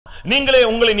நீங்களே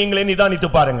உங்களை நீங்களே நிதானித்து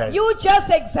பாருங்க. You just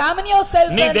examine yourself.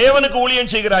 நீ தேவனுக்கு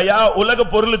ஊழியம் செய்கிறாயா உலக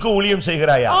பொருளுக்கு ஊழியம்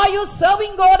செய்கிறாயா? Are you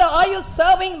serving God or are you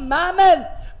serving mammon?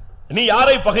 நீ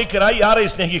யாரை பகைக்கிறாய் யாரை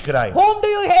சிநேகிக்கிறாய்? Whom do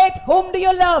you hate, whom do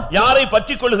you love? யாரை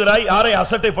பற்றிக்கொள்கிறாய் யாரை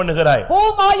அசட்டை பண்ணுகிறாய்?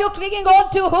 Whom are you clinging on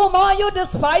to, whom are you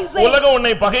despising? உலகம்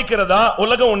உன்னை பகைக்கிறதா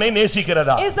உலகம் உன்னை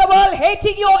நேசிக்கிறதா? Is the world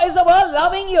hating you, is the world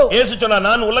loving you? இயேசு சொன்னார்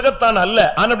நான் உலகத்தான் அல்ல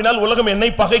ஆனபடியால் உலகம்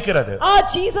என்னை பகைக்கிறது.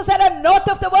 Jesus said I'm not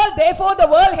of the world therefore the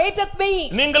world hateth me.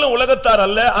 நீங்களும் உலகத்தார்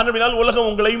அல்ல ஆனபடியால் உலகம்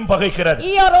உங்களையும் பகைக்கிறது.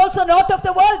 Ye are also not of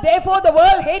the world therefore the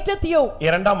world hateth you.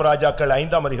 இரண்டாம் ராஜாக்கள்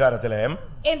 5ஆம் அதிகாரத்திலே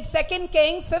In 2nd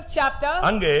Kings 5th chapter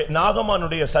அங்கே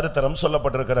நாகமானுடைய சரித்திரம்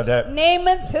சொல்லப்பட்டிருக்கிறது.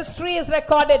 Naaman's history is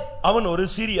recorded. அவன் ஒரு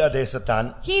Syria தேசத்தான்.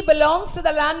 He belongs to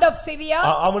the land of Syria.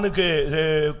 அவனுக்கு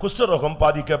குஷ்டரோகம்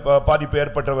பாதிப்பு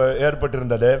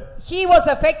ஏற்பட்டிருந்தது. He was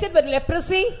affected with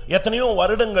leprosy. எத்தனையோ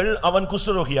வருடங்கள் அவன்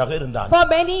குஷ்டரோகியாக இருந்தான். For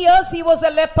many years he was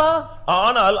a leper.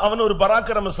 ஆனால் அவன் ஒரு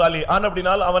பராக்கிரமசாலி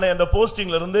ஆனபடியால் அவனை அந்த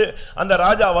போஸ்டிங்ல இருந்து அந்த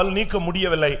ராஜாவால் நீக்க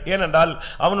முடியவில்லை. ஏனென்றால்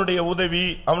அவனுடைய உதவி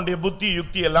அவனுடைய புத்தி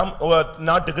யுக்தி எல்லாம்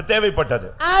நாட்டுக்கு தேவைப்பட்டது.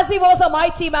 As he was a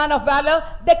mighty man of valor,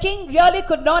 the king really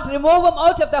could not remove him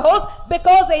out of the host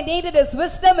because they needed his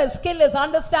wisdom, his skill, his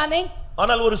understanding.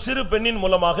 ஆனால் ஒரு சிறு பெண்ணின்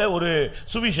மூலமாக ஒரு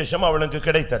சுவிசேஷம் அவனுக்கு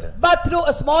கிடைத்தது. But through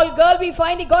a small girl we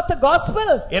find he got the gospel.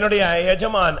 என்னுடைய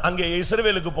எஜமான் அங்கே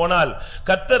இஸ்ரவேலுக்கு போனால்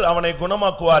கர்த்தர் அவனை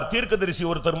குணமாக்குவார் தீர்க்கதரிசி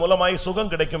ஒருத்தர் மூலமாய்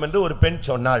சுகம் கிடைக்கும் என்று ஒரு பெண்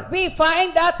சொன்னாள். We find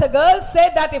that the girl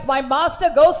said that if my master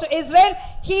goes to Israel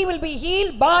he will be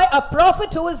healed by a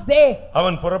prophet who is there.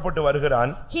 அவன் புறப்பட்டு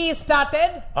வருகிறான். He started.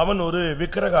 அவன் ஒரு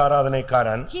விக்கிரக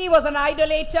ஆராதனைக்காரன். He was an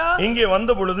idolater. இங்கே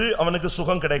வந்த பொழுது அவனுக்கு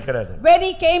சுகம் கிடைக்கிறது. When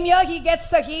he came here he gets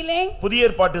the healing. புதிய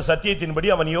ஏற்பாட்டு சத்தியத்தின்படி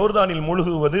அவன் யோர்தானில்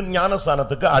முழுகுவது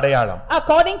ஞானஸ்நானத்துக்கு அடையாளம்.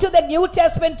 According to the New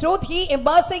Testament truth he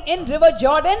immersing in river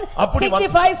Jordan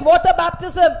signifies water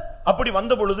baptism. அப்படி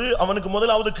வந்த பொழுது அவனுக்கு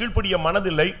முதலாவது கீழ்ப்படிய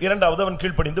மனதில்லை இரண்டாவது அவன்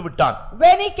கீழ்ப்படிந்து விட்டான்.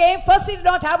 When he came first he did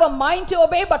not have a mind to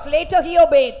obey but later he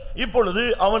obeyed. இப்பொழுது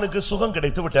அவனுக்கு சுகம்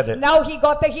கிடைத்து விட்டது. Now he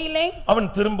got the healing. அவன்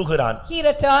திரும்புகிறான். He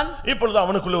returned. இப்பொழுது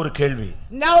அவனுக்குள்ள ஒரு கேள்வி.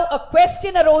 Now a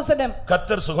question arose in him.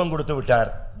 கர்த்தர் சுகம் கொடுத்து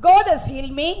விட்டார். God has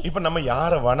healed me. இப்ப நம்ம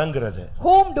யாரை வணங்குறது?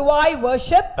 Whom do I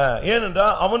worship?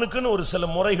 ஏனென்றால் அவனுக்குன்னு ஒரு சில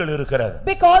முறைகள் இருக்கிறது.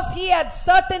 Because he had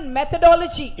certain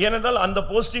methodology. ஏனென்றால் அந்த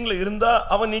போஸ்டிங்ல இருந்தா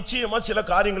அவன் நிச்சயமா சில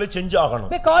காரியங்களை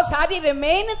செஞ்சாகணும். Because had he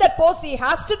remained in that post he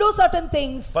has to do certain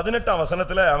things. 18ஆம்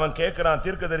வசனத்துல அவன் கேக்குறான்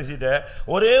தீர்க்கதரிசிட்ட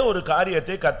ஒரே ஒரு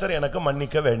காரியத்தை கர்த்தர் எனக்கு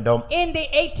மன்னிக்க வேண்டும். In the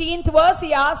 18th verse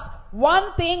he asks one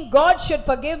thing God should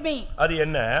forgive me. அது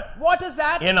என்ன? What is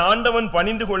that? என் ஆண்டவன்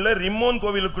பணிந்து கொள்ள ரிம்மோன்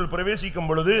கோவிலுக்குள் பிரவேசிக்கும்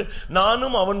பொழுது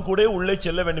நானும் அவன் கூட உள்ளே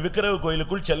செல்ல வேண்டும் விக்கிரக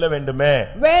கோவிலுக்குள் செல்ல வேண்டுமே.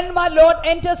 When my Lord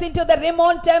enters into the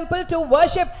Rimmon temple to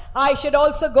worship I should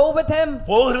also go with him.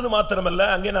 போகிறது மாத்திரமல்ல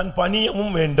அங்கே நான்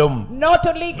பணியவும் வேண்டும். Not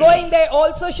only going there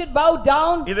also should bow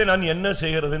down. இதை நான் என்ன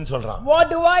செய்யறதுன்னு சொல்றான். What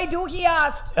do I do he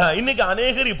asked. இன்னைக்கு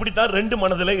अनेகர் இப்படி தான் ரெண்டு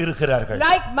மனதிலே இருக்கிறார்கள்.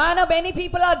 Like manner many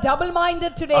people are double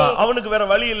minded today. அவனுக்கு வேற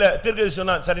வழி இல்ல. தீர்க்கதரிசி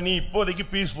சொன்னா சரி நீ இப்போதைக்கு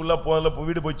பீஸ்ஃபுல்லா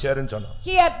வீடு போய் சேருன்னு சொன்னான்.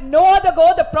 He had no other go.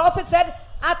 The prophet said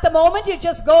at the moment you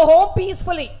just go home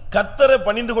peacefully. கர்த்தரை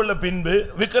பணிந்து கொள்ள பின்பு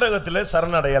விக்கிரகத்திலே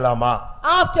சரணடையலாமா?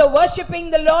 After worshipping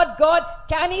the Lord God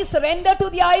can he surrender to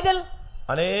the idol?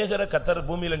 अनेகர கர்த்தர்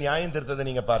பூமியில நியாயம் தீர்த்ததை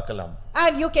நீங்க பார்க்கலாம்.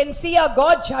 And you can see our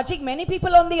God judging many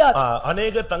people on the earth.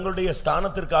 अनेகர் தங்களுடைய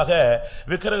ஸ்தானத்திற்காக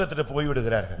விக்கிரகத்திலே போய்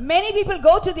விடுகிறார்கள். Many people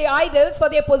go to the idols for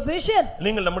their position.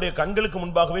 நீங்கள் நம்முடைய கண்களுக்கு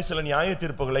முன்பாகவே சில நியாய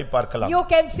தீர்ப்புகளை பார்க்கலாம். You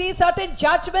can see certain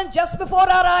judgment just before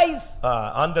our eyes.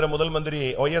 Andhra முதல் மந்திரி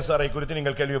ஒய்எஸ்ஆரை குறித்து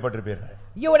நீங்கள் கேள்விப்பட்டிருப்பீர்கள்.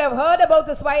 You would have heard about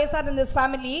this YSR and this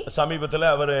family. சமீபத்தில்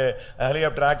அவர்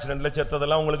ஹெலிகாப்டர் ஆக்சிடென்ட்ல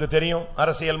செத்ததெல்லாம் உங்களுக்கு தெரியும்.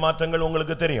 அரசியல் மாற்றங்கள்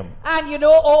உங்களுக்கு தெரியும். And you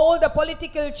know all the political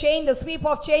change, the sweep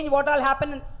of change, what all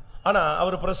happened. ஆனா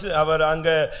அவர் அங்க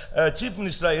சீஃப்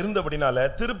மினிஸ்டரா இருந்தபடினால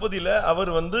திருப்பதியில அவர்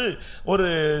ஒரு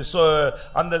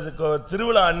அந்த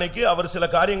திருவிழா அன்னைக்கு அவர் சில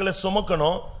காரியங்களை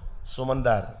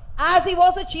சுமந்தார். As he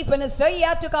was a chief minister he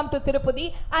had to come to Tirupati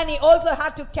and he also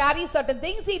had to carry certain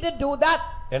things. He did do that.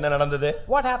 என்ன நடந்தது?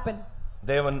 What happened?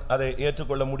 தேவன் அதை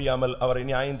ஏற்றுக்கொள்ள முடியாமல் அவரை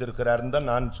நியாயம் தீர்க்கிறார் என்று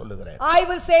நான் சொல்லுகிறேன். I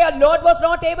will say our Lord was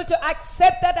not able to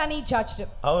accept that and he judged him.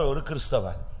 அவர் ஒரு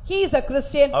கிறிஸ்தவன். He is a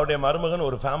Christian. அவருடைய மருமகன்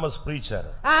ஒரு famous preacher.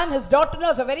 And his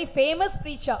daughter-in-law is a very famous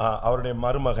preacher. அவருடைய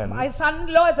மருமகன் My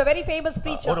son-in-law is a very famous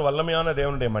preacher. ஒரு வல்லமையான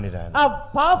தேவனுடைய மனிதன். A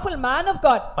powerful man of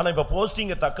God. ஆனா இப்ப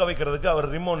போஸ்டிங்க தக்க வைக்கிறதுக்கு அவர்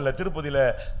ரிமோன்ல திருப்பதியில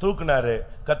தூக்கினாரு.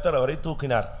 கர்த்தர் அவரை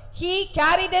தூக்கினார். He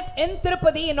carried it in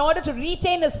Tirupati in order to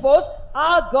retain his post.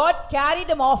 Our God carried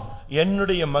him off.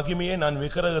 என்னுடைய மகிமையை நான்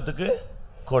விக்கிரகத்துக்கு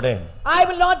கொடேன். I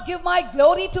will not give my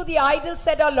glory to the idol,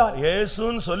 said our Lord.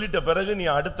 இயேசுன்னு சொல்லிட்ட பிறகு நீ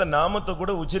அடுத்த நாமத்தை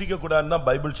கூட உச்சரிக்க கூடாதுன்னு தான்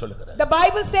பைபிள் சொல்லுகிறது. The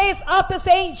Bible says after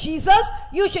saying Jesus,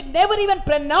 you should never even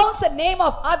pronounce the name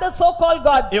of other so called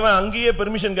gods. இவன் அங்கேயே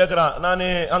பெர்மிஷன் கேக்குறான்.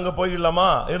 நானே அங்க போயிடலாமா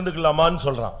இருந்துக்கலாமான்னு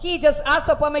சொல்றான். He just asked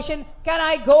for permission. Can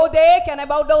I go there? Can I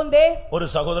bow down there? ஒரு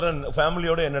சகோதரன்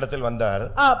ஃபேமிலியோட என்னிடத்தில் வந்தார்.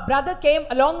 A brother came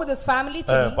along with his family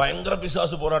to me. பயங்கர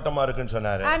பிசாசு போராட்டமா இருக்குன்னு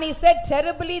சொன்னாரு. And he said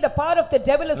terribly the power of the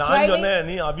devil is நான் striving. சொன்னேன்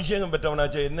நீ அபிஷேகம்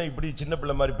பெற்றவனாச்சே என்ன இப்படி சின்ன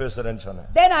பிள்ளை மாதிரி பேசுறேன்னு சொன்னேன்.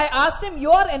 Then I asked him,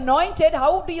 you are anointed,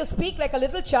 how do you speak like a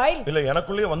little child? இல்ல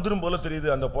எனக்குள்ளே வந்துரும் போல தெரியுது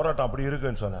அந்த போராட்டம் அப்படி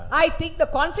இருக்குன்னு சொன்னேன். I think the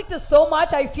conflict is so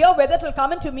much, I fear whether it will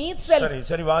come into me itself.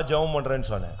 சரி வா ஜெபம் பண்றேன்னு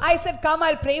சொன்னேன். I said come,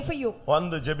 I'll pray for you.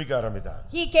 வந்து ஜெபிக்க ஆரம்பித்தான்.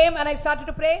 He came and I started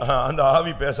to pray. அந்த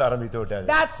ஆவி பேச ஆரம்பித்து விட்டது.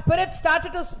 That spirit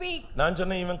started to speak. நான்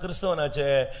சொன்னேன் இவன் கிறிஸ்தவனாச்சே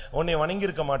உன்னை வணங்கி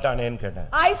இருக்க மாட்டானேன்னு கேட்டேன்.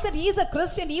 I said he is a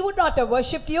Christian, he would not have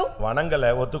worshipped you.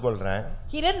 வணங்கல ஒத்துக்கொள்றேன்.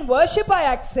 He didn't worship, I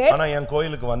accept. ஆனா என்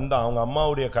கோயிலுக்கு வந்தான் அவங்க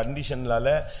அம்மாவுடைய கண்டிஷன்லால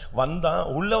வந்தான்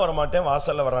உள்ள வர மாட்டேன்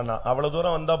வாசல்ல வரானா அவ்வளவு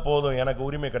தூரம் வந்தா போதும் எனக்கு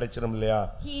உரிமை கிடைச்சிரும் இல்லையா.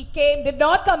 He came, did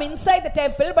not come inside the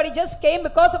temple, but he just came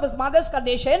because of his mother's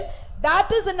condition.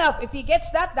 That is enough. If he gets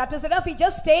that is enough. He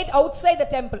just stayed outside the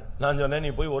temple. நான் சொன்னேன்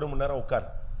நீ போய் 1 மணி நேரம் உட்கார்.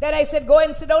 Then I said go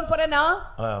and sit down for an hour.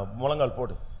 முழங்கால்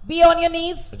போடு. Be on your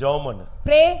knees. ஜெபம் பண்ணு.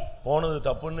 Pray. போனது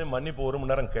தப்புன்னு மன்னிப்பு 1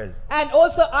 மணி நேரம் கேள். And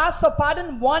also ask for pardon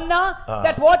 1 hour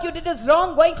that what you did is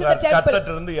wrong going to the temple.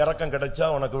 கர்த்தர்ட்ட இருந்து இரக்கம் கிடைச்சா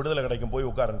உனக்கு விடுதலை கிடைக்கும் போய்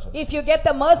உட்காருன்னு சொன்னேன். If you get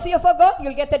the mercy of a God,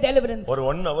 you'll get the deliverance. ஒரு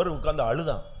 1 hour உட்கார்ந்து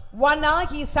அழுதான். 1 hour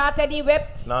he sat and he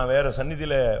wept. நான் வேற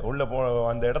சந்நிதியில உள்ள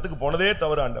அந்த இடத்துக்கு போனதே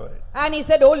தவறு ஆண்டவரே. And he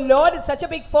said, oh Lord, it's such a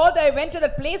big fault that I went to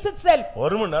that place itself.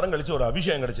 1 மணி நேரம் கழிச்சு ஒரு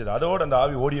அபிஷேகம் கிடைச்சது. அதோட அந்த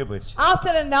ஆவி ஓடியே போயிடுச்சு.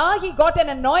 After an hour he got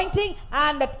an anointing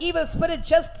and that evil spirit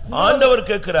just flowed. ஆண்டவர்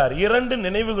கேட்கிறார் இரண்டு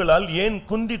நினைவுகளால் ஏன்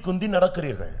குந்தி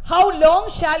நடக்கிறீர்கள்? How long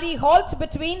shall he halt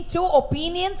between two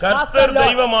opinions? Ask the கர்த்தர் Lord.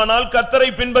 தெய்வமானால்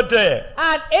கர்த்தரை பின்பற்று.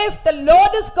 And if the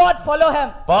Lord is God, follow him.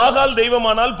 Baal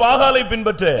தெய்வமானால் பாகாலை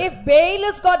பின்பற்று. If Baal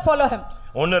is God, follow him.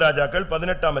 1 ராஜாக்கள்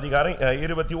 18ஆம் அதிகாரம்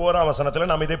 21ஆம் வசனத்துல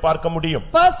நாம் இதை பார்க்க முடியும்.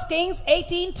 1 Kings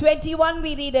 18:21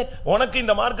 we read it. உனக்கு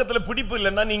இந்த மார்க்கத்துல பிடிப்பு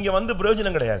இல்லன்னா நீங்க வந்து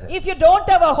பிரயோஜனம் கிடையாது. If you don't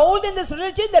have a hold in this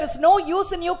religion, there is no use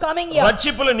in you coming here.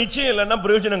 ரட்சிப்புல நிச்சயம் இல்லன்னா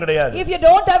பிரயோஜனம் கிடையாது. If you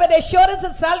don't have an assurance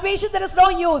in salvation, there is no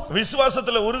use.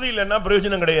 விசுவாசத்துல உறுதி இல்லன்னா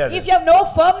பிரயோஜனம் கிடையாது. If you have no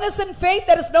firmness in faith,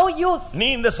 there is no use. நீ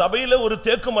இந்த சபையில ஒரு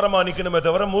தேக்கு மரமா நிக்கணுமே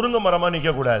தவிர முருங்கை மரமா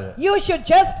நிக்க கூடாது. You should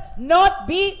just not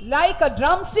be like a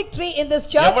drumstick tree in this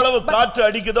church. எவ்வளவு காற்று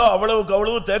அடிக்குதோ அவ்வளவுக்கு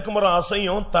அவ்வளவு தேக்கு மரம்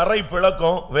அசையும் தரை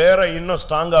பிளக்கும் வேற இன்னும்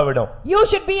ஸ்ட்ராங்கா விடும். You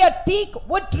should be a teak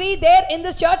wood tree there in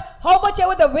this church. How much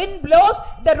ever the wind blows,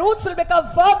 the roots will become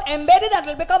firm, embedded, and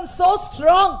will become so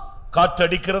strong.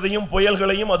 காற்றடிக்கிறதையும்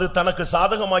புயல்களையும் அது தனக்கு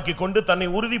சாதகமாக்கி கொண்டு தன்னை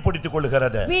உறுதிப்படுத்திக்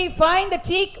கொள்கிறது. We find the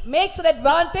teak makes an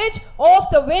advantage of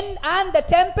the wind and the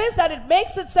tempest, and it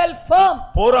makes itself firm.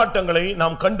 போராட்டங்களை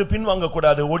நாம் கண்டு பின்வாங்க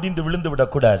கூடாது, ஒடிந்து விழுந்து விட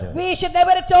கூடாது. We should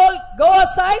never at all go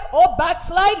aside or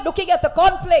backslide looking at the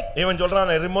conflict. இவன்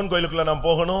சொல்றான் ரிமோன் கோயிலுக்குள்ள நான்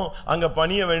போகணும், அங்க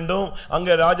பணிய வேண்டும்,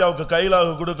 அங்க ராஜாவுக்கு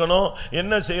கைலாகு கொடுக்கணும்,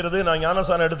 என்ன செய்யறது நான்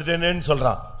ஞானசானம் எடுத்துட்டேனேன்னு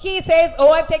சொல்றான். He says,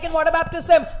 oh, I've taken water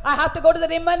baptism, I have to go to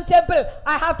the Rimmon temple,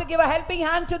 I have to give a helping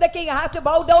hand to the king, I have to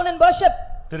bow down and worship.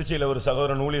 திருச்சியில ஒரு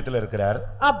சகோதரன் ஊழியத்துல இருக்கிறார்.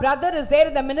 Our brother is there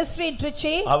in the ministry in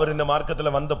Trichy. அவர் இந்த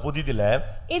மார்க்கத்துல வந்த புதிதில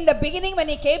In the beginning when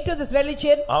he came to this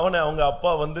religion, அவங்க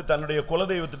அப்பா வந்து தன்னுடைய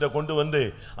குலதெய்வத்திட்ட கொண்டு வந்து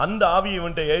அந்த ஆவியை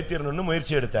இவன்ட்ட ஏத்திரணும்னு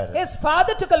முயற்சி எடுத்தார். his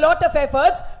father took a lot of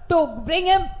efforts to bring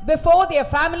him before their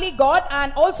family God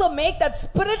and also make that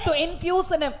spirit to infuse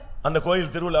in him. அந்த கோயில்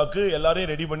திருவிழாக்கு எல்லாரையும்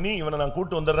ரெடி பண்ணி இவனை நான்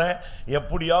கூட்டி வந்துடுறேன்,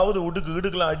 எப்படியாவது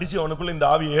இடுக்கலாம் அடிச்சு அவனுக்குள்ள இந்த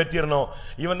ஆவியை ஏத்திரணும்,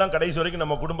 இவன் தான் கடைசி வரைக்கும்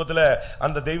நம்ம குடும்பத்துல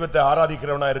அந்த தெய்வத்தை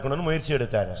ஆராதிக்கிறவனா இருக்கணும்னு முயற்சி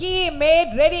எடுத்தார். He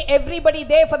made ready everybody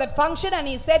there for that function and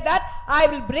he said that I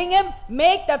will bring him,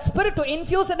 make that spirit to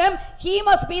infuse in him. He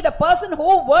must be the person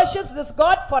who worships this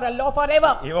God for a law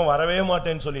forever. இவன் வரவே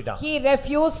மாட்டேன்னு சொல்லிட்டான். He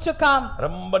refused to come.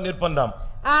 ரொம்ப நிர்பந்தம்.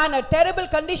 And a terrible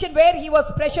condition where he was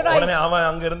pressurized. உடனே அவன்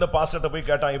அங்க இருந்த பாஸ்டர்ட்ட போய்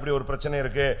கேட்டான், இப்படி ஒரு பிரச்சனை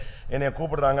இருக்கு, என்னைய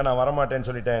கூப்பிடுறாங்க, நான் வர மாட்டேன்னு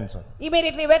சொல்லிட்டேன்னு சொன்னான்.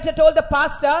 Immediately went and told the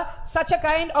pastor, such a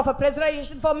kind of a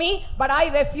pressurization for me, but I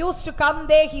refused to come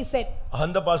there, he said.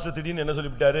 அந்த பாஸ்டர் திடீர்னு என்ன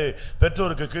சொல்லிட்டாரு,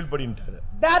 பெற்றோருக்கு கீழ்ப்படின்ட்டாரு.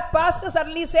 That pastor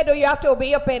suddenly said, oh, you have to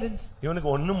obey your parents.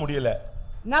 இவனுக்கு ஒண்ணும் முடியல.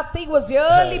 Nothing was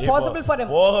really possible for him.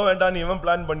 போக வேண்டாம் இவன்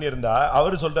பிளான் பண்ணியிருந்தா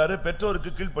அவர் சொல்றாரு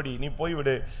பெற்றோருக்கு கீழ்ப்படி, நீ போய்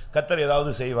விடு, கர்த்தர்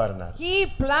ஏதாவது செய்வார்னார். He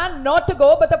planned not to go,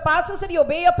 but the pastor said, you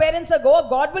obey your parents and go,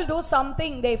 God will do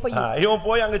something there for you. இவன்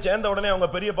போய் அங்க சேர்ந்த உடனே அவங்க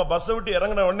பெரியப்பா பஸ் விட்டு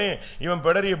இறங்கின உடனே இவன்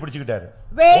பெடரியை பிடிச்சுக்கிட்டாரு,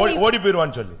 ஓடி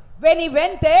போயிடுவான்னு சொல்லி. When he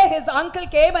went there, his uncle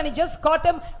came and he just caught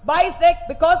him by his neck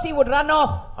because he would run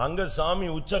off. அங்க சாமி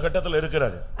உச்ச கட்டத்துல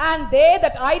இருக்குறாரு. And there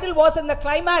that idol was in the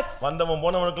climax. வந்தவன்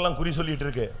போனவனுக்கெல்லாம் குறி சொல்லிட்டு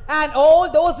இருக்கு. And all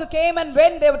those who came and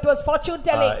went there, it was fortune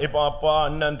telling. இப்போ அப்பா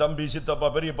அண்ணன் தம்பி சித்தப்பா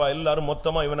பெரியப்பா எல்லாரும்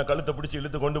மொத்தமா இவனை கழுத்தை பிடிச்சு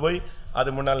இழுத்து கொண்டு போய்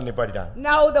அது முன்னால நிப்பாட்டிட்டாங்க.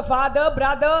 Now the father,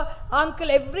 brother,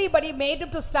 uncle, everybody made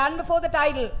him to stand before that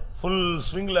idol. Full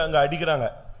swingல அங்க அடிக்குறாங்க.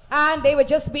 And they were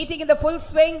just beating in the full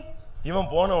swing. இவன்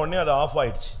போன உடனே அது ஆஃப்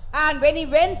ஆயிடுச்சு. And when he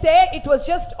went there, it was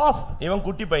just off. இவன்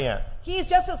குட்டி பையன். He is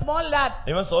just a small lad.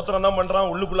 இவன் ஸ்தோத்திரம் தான் பண்றான்,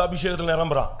 உள்ளுக்குள்ள அபிஷேகத்துல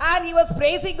நிரம்பறான். And he was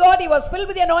praising God, he was filled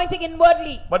with the anointing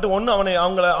inwardly. But ஒண்ணு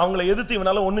அவங்கள எதிர்த்து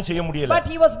இவனால ஒண்ணும் செய்ய முடியல. But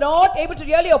he was not able to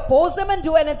really oppose them and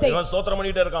do anything. இவன் ஸ்தோத்திரம்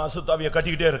பண்ணிட்டே இருக்கான், அசுத்தாவியை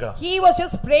கட்டிக்கிட்டே இருக்கான். He was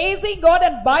just praising God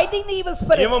and binding the evil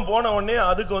spirit. இவன் போன உடனே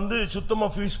அதுக்கு சுத்தமா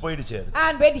ஃபியூஸ் போயிடுச்சு.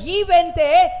 And when he went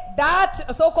there, that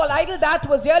so called idol that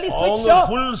was really switched off.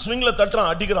 full swingல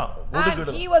தட்டறான், அடிக்குறான். And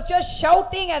he was just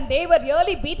shouting and they were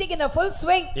really beating in a full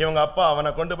swing. இவங்க அப்பா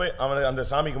அவனை கொண்டு போய் அந்த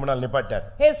சாமிக்கு முன்னால நிப்பாட்டார்.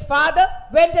 His father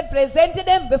went and presented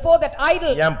him before that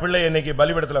idol. என் பிள்ளை இன்னைக்கு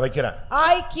பலிபீடத்துல வைக்கிறேன்.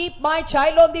 I keep my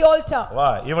child on the altar. வா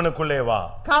இவனுக்குள்ளே வா.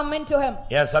 Come into him.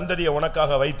 என் சந்ததியை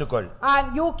உனக்காக வைத்துக்கொள். And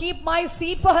you keep my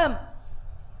seed for him.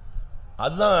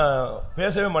 அதான்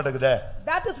பேசவே மாட்டேங்குதே.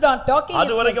 That is not talking.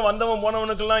 அது வரைக்கும் வந்தவன்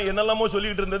போனவனுக்கெல்லாம் என்னெல்லாமோ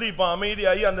சொல்லிட்டு இருந்தது, இப்ப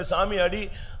அமைதியாகி அந்த சாமி அடி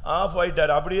ஆஃப்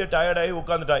ஆயிட்டார். அப்படியே டயர்ட் ஆகி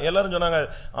உட்கார்ந்துட்டான். எல்லாரும் சொன்னாங்க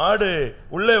ஆடு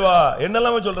உள்ளே வா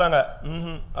என்னெல்லாமோ சொல்றாங்க.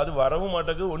 அது வரவும்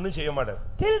மாட்டேங்குது, ஒண்ணும் செய்ய மாட்டேங்குது.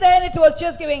 Till then it was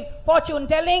just giving fortune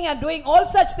telling and doing all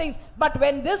such things. But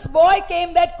when this boy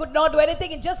came that could not do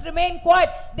anything, it just remained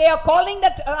quiet. They are calling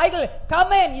that idol,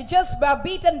 come in, you just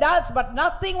beat and dance, but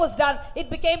nothing was done. It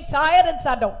became tired and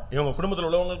sat down. இவங்க குடும்பத்துல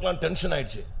உள்ளவங்களுக்கெல்லாம் tension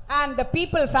ஆயிடுச்சு. And the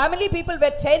people, family people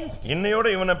were tensed. இன்னையோட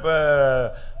இவனை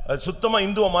சுத்தமா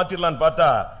இந்துவ மாத்திரலாம்னு பார்த்தா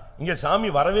இங்க சாமி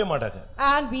வரவே மாட்டாங்க.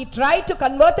 And we tried to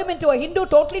convert him into a Hindu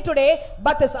totally today,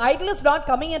 but this idol is not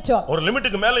coming at all. ஒரு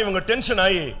லிமிட்டுக்கு மேல இவங்க டென்ஷன்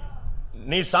ஆகி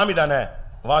நீ சாமி தானே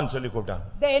வான்னு சொல்லி கூப்பிட்டாங்க.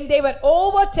 Then they were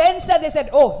over tensed and they said,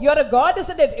 oh, you are a god,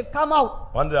 isn't it? Come out.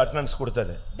 வந்து அட்டெண்டன்ஸ்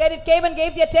கொடுத்தது. Then it came and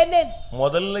gave the attendance.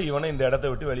 முதல்ல இவனை இந்த இடத்தை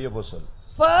விட்டு வெளியே போக சொல்லு.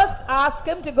 First ask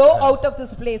him to go out of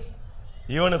this place.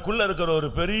 இவனுக்குள்ள இருக்கிற ஒரு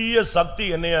பெரிய சக்தி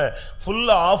என்னைய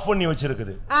ஃபுல்லா ஆஃப் பண்ணி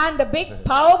வச்சிருக்குது. And the big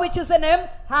power which is in him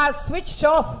has switched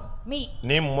off me.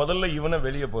 நீ முதல்ல இவனை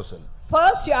வெளியே போக சொல்லு.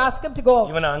 First you ask him to go.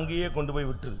 இவனை அங்கேயே கொண்டு போய்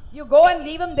விட்டு. You go and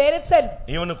leave him there itself.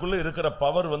 இவனுக்குள்ள இருக்கிற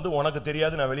பவர் உனக்கு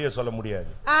தெரியாது, நான் வெளியே சொல்ல முடியாது.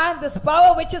 And this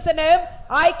power which is in him,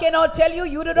 I cannot tell you,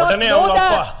 you do not know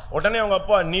that. உடனே அவங்க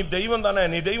அப்பா நீ தெய்வம் தானே,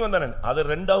 நீ தெய்வம் தானே. அது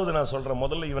ரெண்டாவது நான் சொல்றேன்,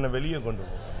 முதல்ல இவனை வெளியே கொண்டு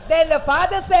போ. Then the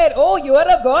father said, oh, you are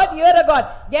a god, you are a god.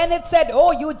 Then it said, oh,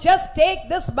 you just take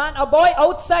this man, a boy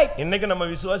outside. இன்னைக்கு நம்ம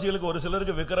விசுவாசிகளுக்கு ஒரு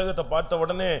சிலருக்கு விக்கிரகத்தை பார்த்த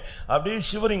உடனே அப்படியே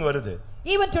ஷிவரிங் வருது.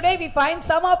 Even today we find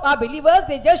some of our believers,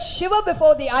 they just shiver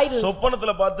before the idols.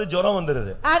 சொப்பனத்துல பார்த்து ஜுரம்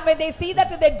வந்துருது. And when they see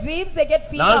that in their dreams, they get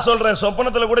fever. நான் சொல்றேன்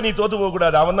சொப்பனத்துல கூட நீ தோத்து போக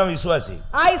கூடாது, அவன் தான் விசுவாசி.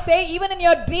 I say even in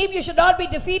your dream you should not be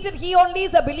defeated, he only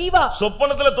is a believer.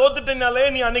 சொப்பனத்துல தோத்துட்டேனாலே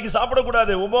நீ அன்னைக்கு சாப்பிட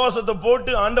கூடாது. உபவாசத்தை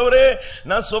போட்டு ஆண்டவரே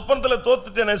நான் சொப்பனத்துல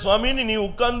தோத்துட்டேனே சுவாமின்னு நீ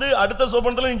உட்கார்ந்து அடுத்த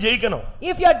சொப்பனத்துல நீ ஜெயிக்கணும்.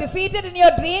 If you are defeated in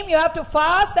your dream, you have to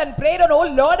fast and pray on, oh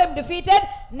Lord, I am defeated.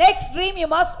 Next dream you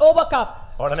must overcome.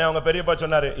 உடனே அவங்க பெரியப்பா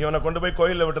சொன்னாரு, இவனை கொண்டு போய்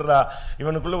கோயில்ல விட்டுறா,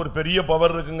 இவனுக்குள்ள ஒரு பெரிய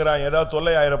பவர் இருக்குங்கறான், ஏதாவது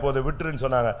தொல்லை ஆயிர போகுது விட்டுருன்னு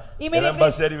சொன்னாங்க.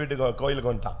 பஸ் சரி வீட்டுக்கு கோயிலுக்கு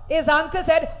வந்துட்டான். His uncle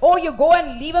said, oh, you go and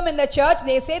leave him in the church.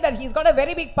 They say that he's got a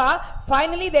very big power.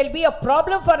 Finally there will be a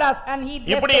problem for us. And he left.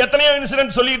 இப்படி எத்தனையோ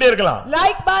incident சொல்லிட்டே இருக்கலாம்.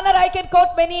 Like manner I can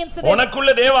quote many incidents.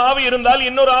 உனக்குள்ள தேவ ஆவி இருந்தால்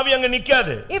இன்னொரு ஆவி அங்க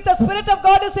நிக்காது. If the spirit of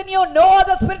God is in you, no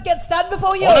other spirit can stand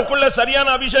before you. உனக்குள்ள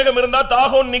சரியான அபிஷேகம் இருந்தா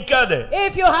தாகோன் நிக்காது.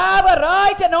 If you have a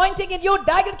right anointing in you,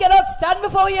 dagon cannot stand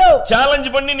before you. Challenge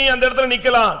பண்ணி நீ அந்த இடத்துல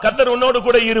நிக்கலாம், கர்த்தர் உன்னோடு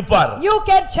கூட இருப்பார். You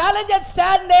can challenge and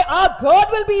stand there, our God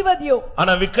will be with you.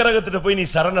 ஆனா விக்கிரகத்திட்ட போய் நீ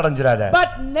சரணடைஞ்சிராத.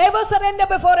 But never surrender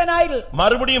before an idol.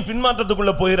 மறுபடியும்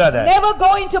பின்மாற்றத்துக்குள்ள போயிராத. Never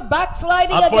go into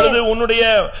backsliding again. அப்பொழுது உன்னுடைய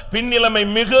பின்னிலைமை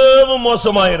மிகவும்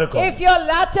மோசமாயிருக்கும். If your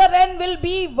latter end will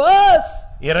be worse.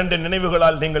 இரண்டு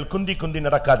நினைவுகளால் நீங்கள் குந்தி குந்தி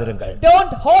நடக்காதிருங்கள்.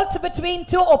 Don't halt between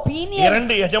two opinions.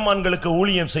 இரண்டு எஜமான்களுக்கு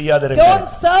ஊழியம் செய்யாதிருங்கள். Don't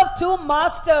serve two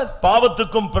masters.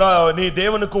 பாவத்துக்கும் நீ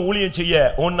தேவனுக்கும் ஊழியம் செய்ய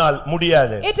உன்னால்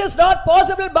முடியாது. It is not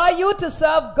possible by you to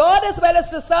serve God as well as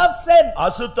to serve sin.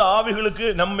 அசுத்த ஆவிகளுக்கு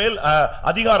நம்மேல்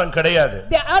அதிகாரம் கிடையாது.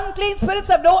 The unclean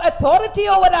spirits have no authority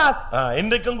over us.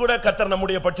 இன்றைக்கும் கூட கர்த்தர்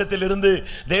நம்முடைய பட்சத்தில் இருந்து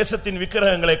தேசத்தின்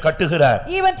விக்கிரகங்களை கட்டுகிறார்.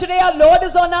 Even today our Lord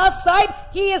is on our side.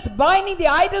 He is binding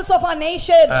the idols of our nation.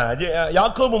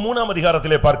 யாக்கோபு 3ஆம்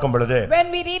அதிகாரத்திலே பார்க்கும் பொழுது when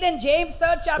we read in James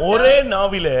 3rd chapter, ஒரே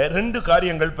நாவிலே ரெண்டு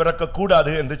காரியங்கள் பிறக்க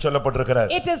கூடாது என்று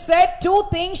சொல்லப்பட்டிருக்கிறது. it is said two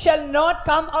things shall not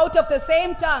come out of the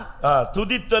same tongue.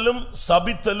 துதித்தலும்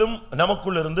சபித்தலும்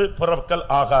நமக்குள்ளிருந்து பிறக்கல்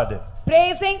ஆகாது.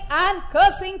 praising and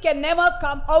cursing can never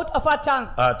come out of our tongue.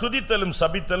 துதித்தலும்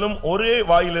சபித்தலும் ஒரே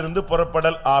வாயிலிருந்து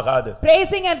புறப்படல் ஆகாது.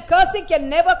 Praising and cursing can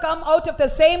never come out of the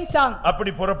same tongue.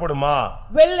 அப்படி புறப்படுமா?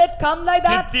 Will it come like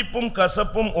that? தித்திப்பும்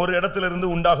கசப்பும் ஒரு இடத்திலிருந்து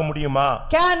உண்டாக முடியுமா?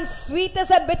 Can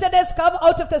sweetness and bitterness come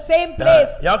out of the same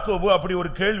place? யாக்கோபு அப்படி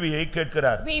ஒரு கேள்வியை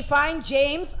கேட்கிறார். We find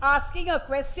James asking a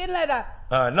question like that.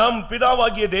 நாம்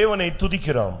பிதாவாகிய தேவனை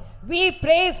துதிக்கிறோம். We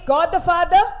praise God the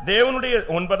Father. தேவனுடைய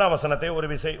 9ஆம் வசனத்தை ஒரு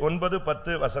விசை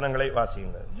 9-10 வசனங்களை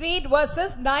வாசியுங்கள். Read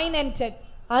verses 9 and 10.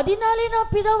 அதனாலே நாம்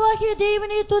பிதாவாகிய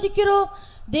தேவனை துதிக்கிறோம்,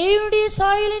 தேவனுடைய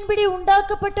சாயலின்படி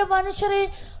உண்டாக்கப்பட்ட மனுஷரை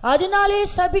அதனாலே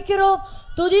சபிக்கிறோம்.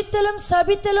 துதித்தலும்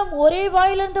சபித்தலும் ஒரே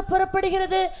வாயிலிருந்து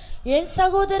புறப்படுகிறது. என்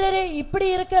சகோதரரே, இப்படி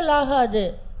இருக்கலாகாது.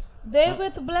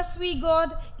 Therewith bless we God,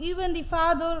 even the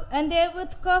Father, and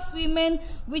therewith curse we men,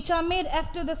 which are made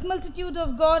after the similitude of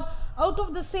God. Out of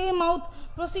the same mouth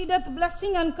proceedeth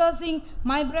blessing and cursing.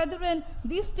 My brethren,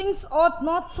 these things ought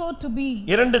not so to be.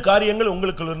 இரண்டு காரியங்கள்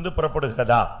உங்களுக்குள்ளிருந்து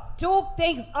புறப்படுகிறதா? Two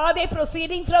things, are they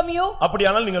proceeding from you?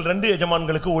 அப்படியானால் நீங்கள் ரெண்டு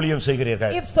எஜமான்களுக்கு ஊழியம்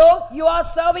செய்கிறீர்கள். If so, you are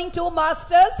serving two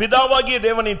masters. பிதாவாகிய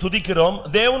தேவனை துதிக்கிறோம்,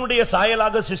 தேவனுடைய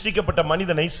சாயலாக சிருஷ்டிக்கப்பட்ட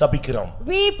மனிதனை சபிக்கிறோம்.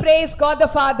 We praise God the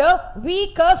Father, we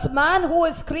curse man who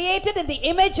is created in the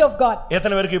image of God.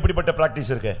 எத்தனை பேருக்கு இப்படிப்பட்ட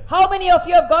பிராக்டீஸ் இருக்கு? How many of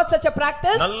you have got such a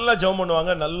practice? நல்ல ஜெபம்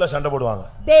பண்ணுவாங்க, நல்ல சண்டை போடுவாங்க.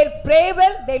 They'll pray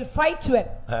well, they'll fight well.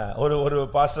 ஒரு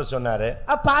பாஸ்டர் சொன்னாரு,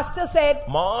 A pastor said,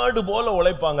 மாடு போல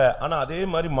உழைப்பாங்க, ஆனா அதே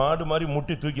மாதிரி மாடு மாதிரி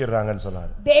முட்டி தூக்கிடுறாங்கன்னு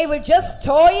சொன்னாரு. They will just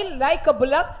toil like a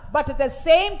bullock, but at the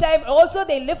same time also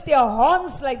they lift their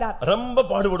horns like that. ரொம்ப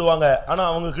பாடுபடுவாங்க, ஆனா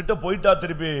அவங்க கிட்ட போய்ட்டா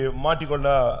திருப்பி மாட்டிக்கொண்ட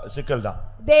சிக்கல் தான்.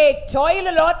 They toil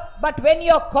a lot, but when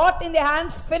you are caught in their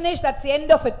hands, finish, that's the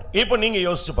end of it. இப்போ நீங்க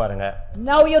யோசிச்சு பாருங்க.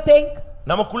 Now you think,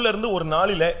 நமக்குள்ள இருந்து ஒரு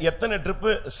நாளில எத்தனை ட்ரிப்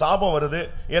சாபம் வருது,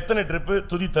 எத்தனை ட்ரிப்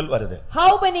துதித்தல் வருது?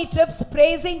 how many trips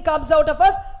praising comes out of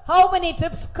us, how many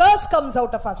trips curse comes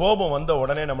out of us? கோபம் வந்த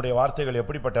உடனே நம்முடைய வார்த்தைகள்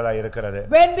எப்படிப்பட்டதா இருக்கிறது?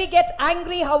 When we get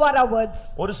angry, how are our words?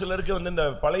 ஒரு சிலருக்கு இந்த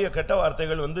பழைய கெட்ட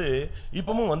வார்த்தைகள்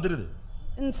இப்பவும் வந்துருது.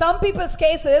 In some people's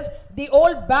cases, the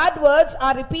old bad words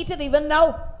are repeated even now.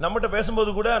 நம்மட்ட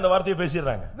பேசும்போது கூட அந்த வார்த்தையை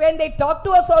பேசிடுறாங்க. When they talk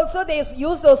to us also, they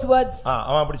use those words.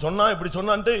 அவன் அப்படி சொன்னா இப்படி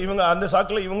சொன்னான்ட்டு இவங்க அந்த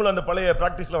சாக்குல இவங்களும் அந்த பழைய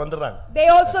பிராக்டிஸ்ல வந்துறாங்க. They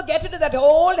also get into that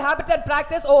old habit and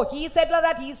practice. Oh, he said like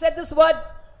that, he said this word.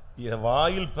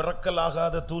 வாயில்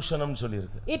பிறக்கலாகாத தூஷணம்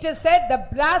சொல்லிருக்கு. It is said the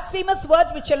blasphemous word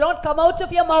which shall not come out of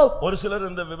your mouth. ஒரு சிலர்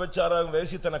இந்த விபச்சாரம்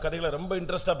வேசித்தன கதைகளை ரொம்ப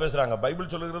இன்ட்ரஸ்டா பேசுறாங்க.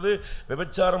 Bible சொல்லுகிறது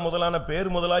விபச்சாரம் முதலான பேர்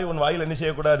முதலாய் உன் வாயில் என்ன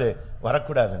செய்ய கூடாது,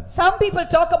 வரக்கூடாது. Some people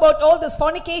talk about all this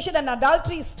fornication and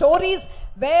adultery stories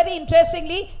very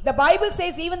interestingly. The Bible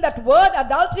says even that word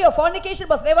adultery or fornication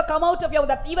must never come out of your,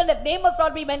 that even that name must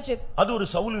not be mentioned. அது ஒரு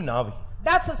சவுலின் ஆவி.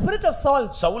 That's the spirit of Saul.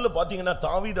 சவுல பாத்தீங்கன்னா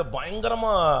தாவீத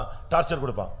பயங்கரமா torture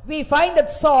கொடுப்பான். We find that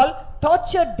Saul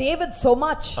tortured David so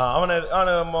much. அவனை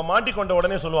மாட்டிக்கொண்ட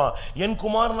உடனே சொல்லுவான், என்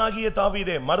குமாரனாகிய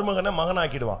தாவீதே, மருமகனை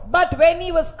மகனாக்கிடுவான். But when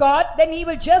he was caught, then he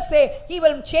will just say, he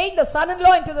will change the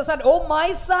son-in-law into the son. Oh my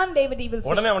son David, he will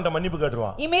say. உடனே அவன்ட்ட மன்னிப்பு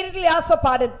கேட்டுவான். Immediately ask for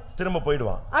pardon. திரும்ப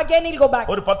போய்டுவான். Again he'll go back.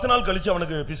 ஒரு 10 நாள் கழிச்சு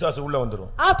அவனுக்கு பிசாசு உள்ள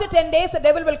வந்துரும். After 10 days the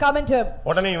devil will come into him.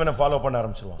 உடனே இவனை ஃபாலோ பண்ண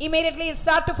ஆரம்பிச்சிடுவான். Immediately he'll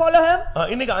start to follow him.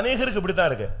 இன்னைக்கு अनेகருக்கு இப்படி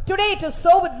தான் இருக்கு. Today it is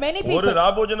so with many people. ஒரு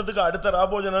ராபோஜனத்துக்கு அடுத்த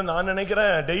ராபோஜனம் நான்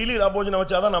நினைக்கிறேன் டெய்லி ராபோஜனம்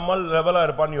வச்சாதான் நம்மால் லெவலா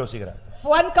இருப்பான்னு யோசிக்கிறேன்.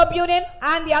 One communion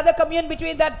and the other communion,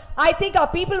 between that I think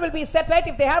our people will be set right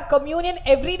if they have communion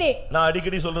every day. நான்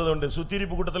அடிக்கடி சொல்றது உண்டு,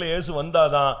 சுத்திரிப்பு கூட்டத்துல இயேசு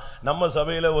வந்தாதான் நம்ம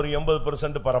சபையில ஒரு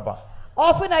 80% பரப்பான்.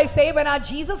 Often I say when our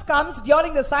Jesus comes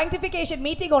during the sanctification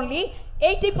meeting only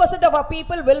 80% of our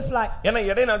people will fly. ஏன்னா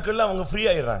இடை நாட்கள்ல அவங்க ஃப்ரீ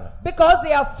ஆயிடுறாங்க. Because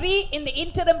they are free in the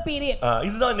interim period.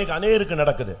 இதுதான் இன்னைக்கு अनेகருக்கு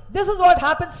நடக்குது. This is what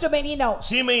happens to many now.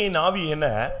 சீமையின் ஆவி என்ன?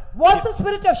 What's the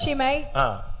spirit of Shimei?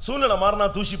 சூழ்நிலை மாறினா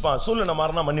தூஷிப்பான், சூழ்நிலை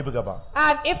மாறினா மன்னிப்பு கேட்பான்.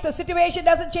 And if the situation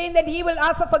doesn't change, then he will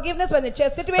ask for forgiveness. When the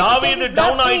situation தாவீது changes,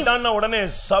 டவுன் ஆயிட்டான்னா உடனே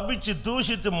சபிச்சு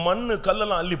தூஷித்து மண்ணு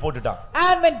கல்லெல்லாம் அள்ளி போட்டுட்டான்.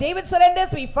 And when David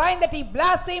surrenders, we find that he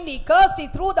blasphemed, he cursed, he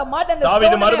threw the mud and the stone.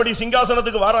 தாவீது மறுபடியும்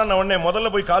சிங்காசனத்துக்கு வரான உடனே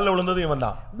முதல்ல போய் கால்ல விழுந்தது இவன்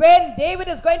தான். When David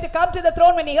is going to come to the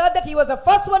throne, when he heard that, he was the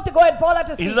first one to go and fall at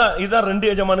his feet. இதான்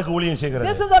ரெண்டு எஜமானுக்கு ஊழியம் செய்கிறது.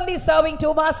 This is only serving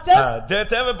two masters.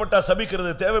 தேவைப்பட்டா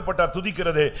சபிக்கிறது, தேவைப்பட்டா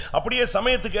துதிக்கிறது, அப்படியே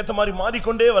சமயத்துக்கு ஏத்த மாதிரி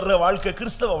மாறிக்கொண்டே வர்ற வாழ்க்கை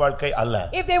கிறிஸ்தவ வாழ்க்கை அல்ல.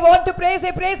 If they want to praise,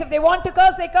 they praise. If they want to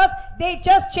curse, they curse. They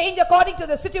just change according to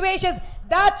the situation.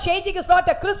 That changing is not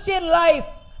a Christian life.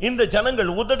 இந்த ஜனங்கள்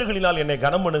உதடுகளினால் என்னை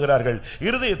கனம் பண்ணுகிறார்கள்,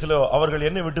 இருதயத்திலோ அவர்கள்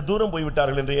என்னை விட்டு தூரம் போய்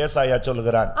விட்டார்கள் என்று ஏசாயா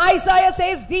சொல்லுகிறான். Isaiah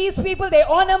says these people they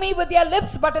honor me with their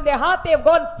lips, but in their heart they have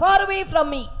gone far away from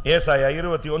me. ஏசாயா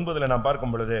 29ல நாம்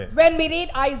பார்க்கும் பொழுது, when we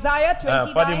read Isaiah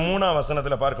 29 13ஆம்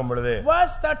வசனத்தில பார்க்கும் பொழுது,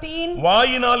 verse 13,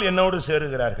 வாயினால் என்னோடு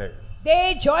சேருகிறார்கள்.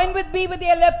 They join with me with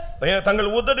their lips. தங்கள்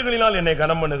உதடுகளினால் என்னை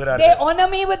கனம் பண்ணுகிறார்கள். They honor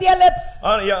me with their lips.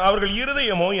 அவர்கள்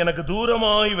இருதயமோ எனக்கு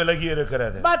தூரமாய் விலகி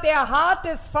இருக்கிறது. But their heart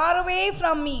is far away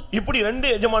from me. இப்படி ரெண்டு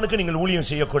எஜமானுக்கு நீங்கள் ஊழியம்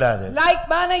செய்யக்கூடாது. Like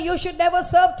manner you should never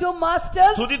serve two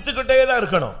masters. துதித்துக்கிட்டே தான்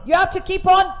இருக்கணும். You have to keep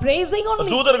on praising only.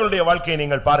 தூதர்களுடைய வாழ்க்கையை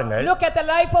நீங்கள் பாருங்கள். Look at the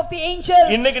life of the angels.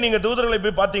 இன்னைக்கு நீங்க தூதர்களை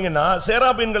போய் பாத்தீங்கன்னா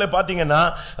சேராபீன்களை பாத்தீங்கன்னா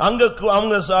அங்க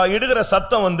அவங்க இடுகிற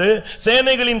சத்தம்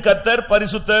சேனைகளின் கர்த்தர்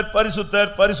பரிசுத்தர்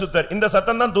பரிசுத்தர் பரிசுத்தர் இந்த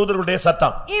சத்தம் தான் தூதர்களுடைய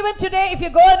சத்தம். Even today if you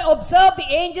go and observe the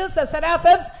angels, the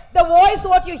seraphims, the voice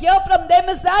what you hear from them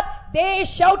is that they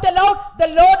shout aloud, the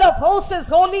Lord of hosts is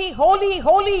holy, holy,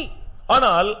 holy.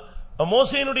 ஆனால்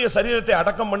மோசேயினுடைய சரீரத்தை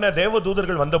அடக்கம் பண்ண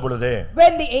தேவதூதர்கள் வந்த பொழுது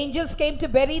when the angels came to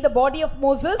bury the body of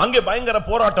Moses, அங்கே பயங்கர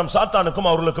போராட்டம் சாத்தானுக்கும்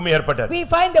அவர்களுக்கும் ஏற்பட்டது. we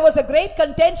find there was a great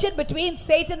contention between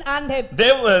Satan and him.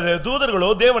 தூதர்களோ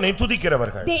தேவனை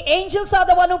துதிக்கிறவர்கள். The angels are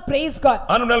the one who praise God.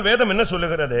 ஆனால் வேதம் என்ன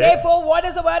சொல்லுகிறது? Therefore what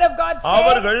does the word of God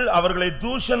say? அவர்களை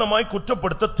தூஷணமாய்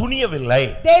குற்றப்படுத்த துணியவில்லை.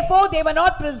 Therefore they were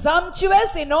not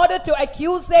presumptuous in order to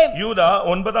accuse them. யூதா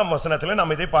 9ஆம் வசனத்திலே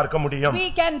நாம் இதை பார்க்க முடியும். We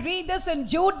can read this in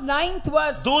Jude 9th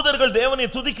verse. தூதர்கள் தேவனை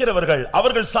துதிக்கிறவர்கள்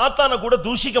அவர்கள் சாத்தானை கூட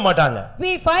தூஷிக்க மாட்டாங்க.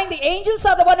 We find the angels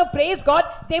are the one who praise God.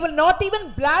 They will not even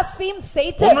blaspheme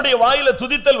Satan. உன்னுடைய வாயில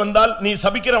துதித்தல் வந்தால் நீ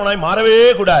சபிக்கிறவனாய் மாறவே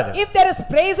கூடாது. If there is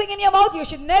praising in your mouth, you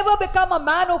should never become a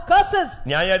man who curses.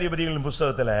 நியாயாதிபதிகளின்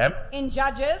புத்தகத்திலே in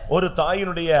Judges ஒரு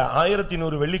தாயினுடைய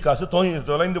 1100 வெள்ளிக்காசு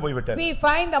தொலைந்து போய் விட்டது. We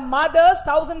find the mother's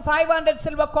 1500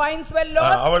 silver coins were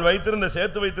lost. அவள்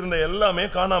சேர்த்து வைத்திருந்த எல்லாமே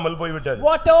காணாமல் போய் விட்டது.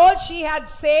 What all she had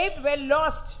saved were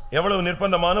lost. எவ்வளவு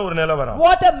நிர்பந்தமான ஒரு நிலவரம்.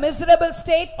 What a miserable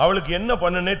state. அவளுக்கு என்ன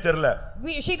பண்ணனே தெரியல.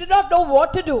 She did not know what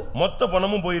to do. மொத்த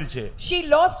பணமும் போயிருச்சு. She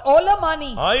lost all her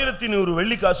money. 1100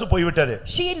 வெள்ளிக்காசு போய் விட்டது.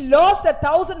 She lost the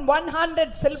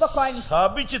 1100 silver coins.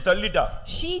 சாபிச்சு தள்ளிட்டா.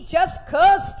 She just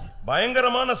cursed.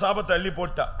 பயங்கரமான சாபத்தை அள்ளி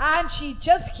போட்டா. And she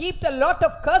just heaped a lot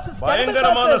of curses.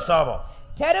 பயங்கரமான சாபம்.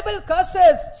 Terrible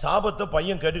curses. சாபத்தை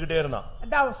பையன் கேட்டுக்கிட்டே இருந்தான்.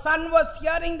 The son was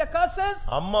hearing the curses.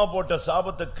 அம்மா போட்ட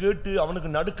சாபத்தை கேட்டு அவனுக்கு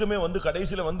நடுக்கமே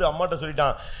கடைசில அம்மாட்ட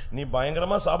சொல்லிட்டான், நீ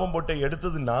பயங்கரமா சாபம் போட்ட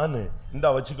எடுத்தது நானு,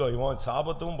 இந்தா வச்சுக்கோ, இவன்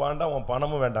சாபத்தும் வேண்டாம் உன்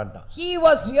பணமும் வேண்டாம்ட்டான். He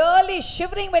was really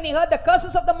shivering when he heard the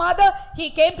curses of the mother. He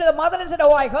came to the mother and said,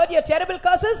 oh, I heard your terrible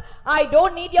curses. I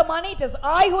don't need your money. It is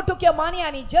I who took your money.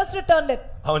 And he just returned it.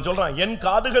 அவன் சொல்றான், என்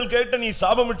காதுகள் கேட்ட நீ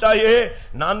சாபமிட்டாயே,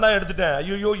 நான் தான் எடுத்துட்டேன்.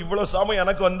 ஐயோ இவ்வளவு சாபம்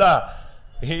எனக்கு வந்தா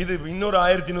இது இன்னொரு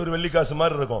 1100 வெள்ளிக்காசு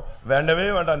மாதிரி இருக்கும், வேண்டவே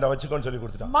வேண்டாம், இந்த வச்சுக்கோன்னு சொல்லி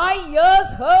கொடுத்துட்டான். My ears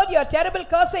heard your terrible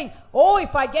cursing. Oh,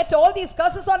 if I get all these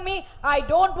curses on me, I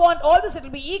don't want all this. It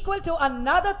will be equal to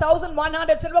another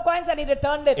 1100 silver coins. And he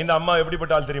returned it. இந்த அம்மா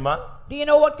எப்படிப்பட்ட ஆள் தெரியுமா? Do you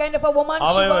know what kind of a woman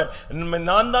she was?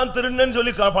 நான் தான் திருடன்னு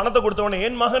சொல்லி பணத்தை கொடுத்தவனே,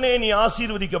 என் மகனே நீ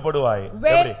ஆசீர்வதிக்கப்படுவாய்.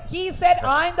 When he said,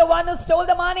 I am the one who stole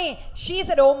the money, she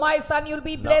said, oh my son, you'll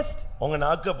be blessed. உங்க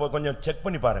நாக்க கொஞ்சம் செக்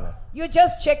பண்ணி பாருங்க. You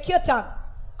just check your tongue.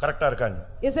 கரெக்ட்டா இருக்காங்க?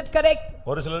 Is it correct?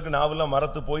 ஒரு சிலருக்கு நாவெல்லாம்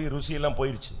மரத்து போய் ருசி எல்லாம்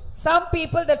போயிருச்சு. Some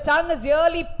people the tongue is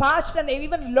really parched and they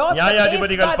even lost the taste buds.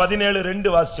 நியாயாதிபதிகள்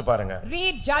 17:2 வாசிச்சு பாருங்க.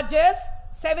 Read Judges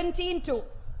 17:2.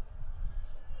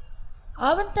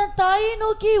 அவன் தன் தாயை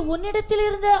நோக்கி, உன்னிடத்தில்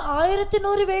இருந்த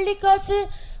 1100 வெள்ளிக்காசு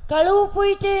களவு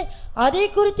போயிட்டு அதை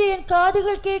குறித்து என்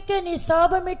காதுகள் கேட்க நீ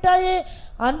சாபமிட்டாயே,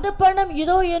 அந்த பணம்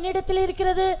இதோ என்னிடத்தில்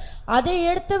இருக்கிறது, அதை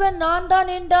எடுத்தவன் நான் தான்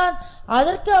என்றான்.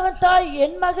 அதற்கு அவன் தாய்,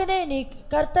 என் மகனே நீ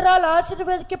கர்த்தரால்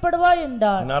ஆசீர்வதிக்கப்படுவாய்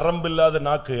என்றான். நரம்பில்லாத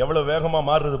நாக்கு எவ்வளவு வேகமா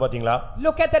மாறுது பாத்தீங்களா?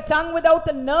 Look at the tongue without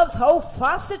the nerves, how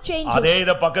fast it changes. அதே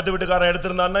இத பக்கத்து வீட்டுக்காரன்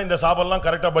எடுத்துட்டான்னா இந்த சாபம்லாம்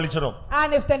கரெக்ட்டா பலிச்சிரும்.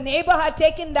 And if the neighbor had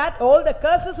taken that, all the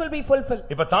curses will be fulfilled.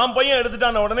 இப்ப தாம் பையன்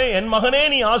எடுத்துட்டான உடனே என் மகனே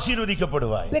நீ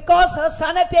ஆசீர்வதிக்கப்படுவாய். Because her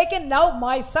son had taken, now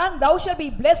my son thou shalt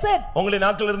be blessed. உங்களுடைய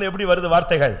நாக்கில இருந்து எப்படி வருது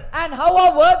வார்த்தைகள்? And how are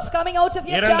words coming out of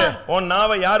your tongue? உன்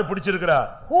நாவை யார் பிடிச்சிருக்கா?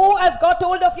 Who has got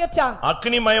hold of your tongue?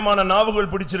 அக்னிமயமான நாவுகள்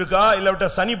பிடிச்சிருக்கா இல்ல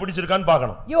சனி பிடிச்சிருக்கான்னு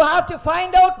பார்க்கணும். You have to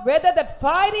find out whether that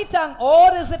fiery tongue or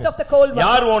is it of the cold one.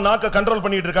 யார் உன் நாக்க கண்ட்ரோல்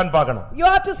பண்ணிட்டு இருக்கான்னு பார்க்கணும். You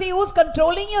have to see who's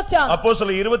controlling your tongue.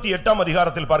 அப்போஸ்தலர் 28ஆம்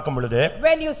அதிகாரத்தில் பார்க்கும் பொழுது,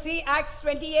 when you see Acts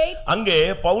 28, அங்கே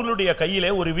பவுலுடைய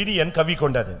கையிலே ஒரு விரியன் கவி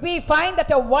கொண்டது. we find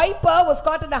that a viper was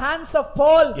caught in the hands of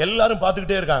Paul. எல்லாரும்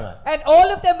பார்த்துக்கிட்டே இருக்காங்க. And all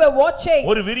of them were watching.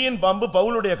 ஒரு விரியன் பாம்பு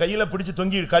பவுலுடைய கையில பிடிச்சு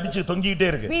கடிச்சு தொங்கிட்டே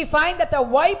இருக்கு. We find that a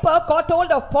viper caught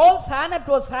hold of Paul's hand and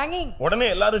was hanging. உடனே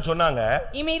எல்லாரும் சொன்னாங்க,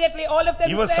 immediately all of them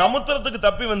said, இவன் சமுத்திரத்துக்கு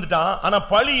தப்பி வந்துட்டான், ஆனா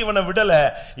பழி இவனை விடல,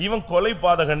 இவன்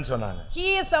கொலைபாதகன்னு சொன்னாங்க. He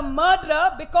is a murderer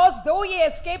because though he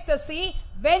escaped the sea,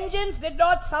 vengeance did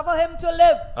not suffer him to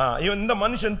live. இந்த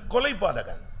மனுஷன்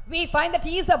கொலைபாதகன். We find that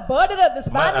he is a murderer. This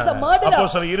man is a murderer.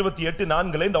 அப்போஸ்தலர்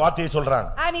 28:4 இந்த வார்த்தையை சொல்றாங்க.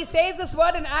 And he says this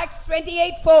word in Acts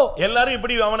 28:4. எல்லாரும்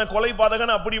இப்படி அவனை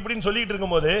கொலைபாதகன் அப்படி இப்படின்னு சொல்லிட்டு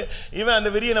இருக்கும்போது இவன் அந்த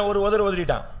வெறியனை ஒரு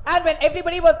உதறிட்டான். And when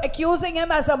everybody was accusing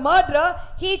him as a murderer,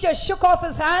 he just shook off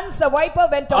his hands, the viper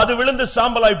went off. அது விழுந்து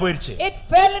சாம்பலாய் போயிடுச்சு. It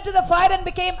fell into the fire and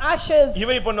became ashes.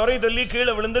 இவன் இப்ப நுரை தள்ளி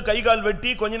கீழே விழுந்து கை கால்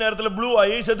வெட்டி கொஞ்ச நேரத்துல ப்ளூ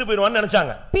ஆயி செத்து போயிடுவான்னு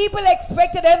நினைச்சாங்க. People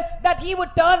expected him that he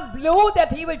would turn blue,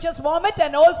 that he will just vomit,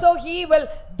 and also he will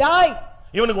die.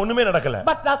 இவனுக்கு ஒண்ணுமே நடக்கல.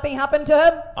 But nothing happened to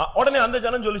him. உடனே அந்த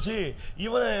ஜனம் சொல்லுச்சு,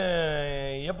 இவன்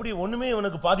எப்படி ஒண்ணுமே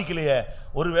இவனுக்கு பாதிக்கலையே,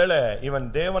 ஒருவேளை இவன்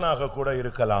தேவனாக கூட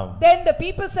இருக்கலாம். Then the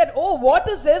people said, oh, what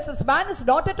is this? This man is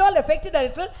not at all affected a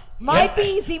little. Might be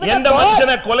he's even a எந்த god.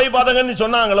 மனுஷனை கொலைபாதகன்னு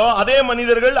சொன்னாங்களோ அதே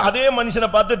மனிதர்கள் அதே மனுஷனை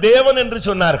பார்த்து தேவன் என்று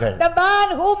சொன்னார்கள். The man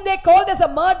whom they called as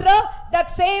a murderer, that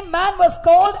same man was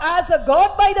called as a god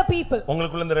by the people.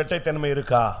 உங்களுக்குள்ள இந்த இரட்டைத்தன்மை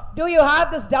இருக்கா? Do you have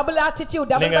this double attitude,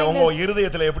 double நீங்க உங்க mindedness?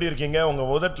 இருதயத்துல எப்படி இருக்கீங்க, உங்க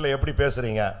உதட்டுல எப்படி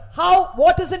பேசுறீங்க? How,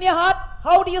 what is in your heart?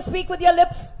 How do you speak with your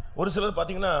lips? ஒரு சிலர்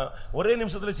பாத்தீங்கன்னா ஒரே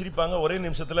நிமிஷத்துல சிரிப்பாங்க, ஒரே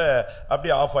நிமிஷத்துல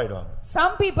அப்படியே ஆஃப் ஆயிடுவாங்க.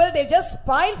 Some people, they just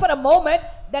smile for a moment,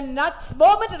 then next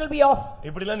moment it will be off.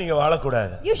 இப்படிலாம் நீங்க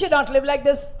வாழக்கூடாது. You should not live like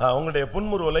this. உங்களுடைய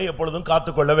புன்முறுவலை எப்பொழுதும்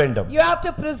காத்துக்கொள்ள வேண்டும். You have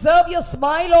to preserve your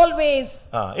smile always.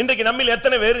 இன்றைக்கு நம்மில்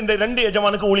எத்தனை பேர் இந்த ரெண்டு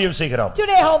எஜமானுக்கு ஊழியம் செய்கிறோம்?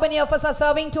 Today how many of us are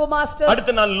serving two masters?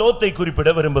 அடுத்து நான் லோத்தை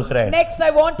குறிப்பிட விரும்புகிறேன். Next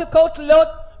I want to quote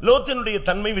Lot. லோத்தினுடைய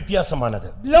தன்மை வித்தியாசமானது.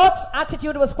 Lot's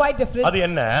attitude was quite different. அது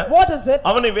என்ன? What is it?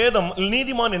 அவனை வேதம்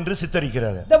நீதிமான் என்று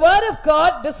சித்தரிக்கிறது. The word of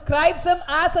God describes him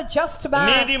as a just man.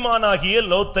 நீதிமானாகிய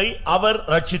லோத்தை அவர்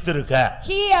ரட்சித்திருக்க.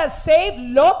 He has saved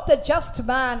Lot the just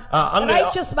man,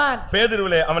 righteous man.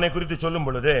 பேதுருவிலே அவனை குறித்து சொல்லும்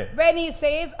பொழுது, When he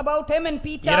says about him in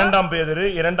Peter, இரண்டாம் பேதுரு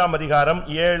 2ஆம் அதிகாரம்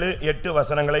 7-8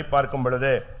 வசனங்களை பார்க்கும்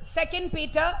பொழுது, 2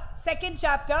 Peter 2nd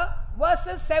chapter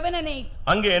verses 7 and 8.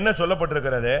 அங்கே என்ன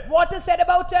சொல்லப்பட்டிருக்கிறது? What is said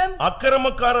about him?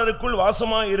 அக்கிரமக்காரருக்குள்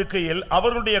வாசமாய் இருக்கையில்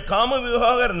அவருடைய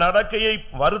காமவிகார நடக்கையை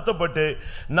வருத்தப்பட்டு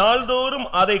நாள்தோறும்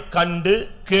அதை கண்டு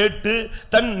கேட்டு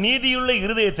தன் நீதியுள்ள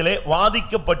இருதயத்திலே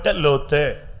வாதிக்கப்பட்ட லோத்து.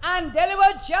 And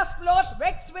delivered just Lot,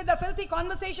 vexed with the filthy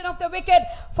conversation of the wicked.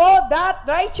 For that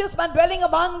righteous man dwelling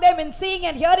among them, in seeing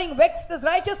and hearing, vexed his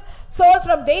righteous soul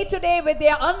from day to day with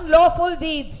their unlawful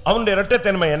deeds. அவனுடைய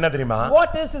இரட்டைத்தன்மை என்ன தெரியுமா?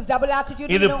 What is his double attitude?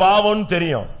 இது பாவம்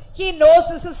தெரியும். He knows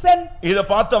this is sin. இத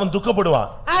பார்த்து அவன் துக்கப்படுவான்.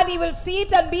 And he will see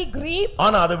it and be grieved.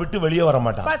 ஆனா அதை விட்டு வெளியே வர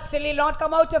மாட்டான். But still he will not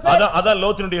come out of it. அதான்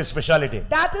லோத்தினுடைய speciality.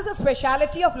 That is a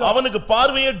speciality of Lot. அவனுக்கு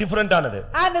பார்வையே டிஃபரண்ட் ஆனது.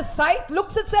 And his sight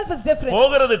looks itself is different.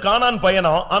 போகிறது கானான்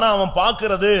பயணம், ஆனா அவன்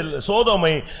பார்க்கிறது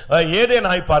சோதோமை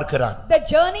ஏதேனாய் பார்க்கிறான். The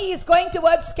journey is going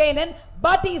towards Canaan,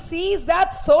 but he sees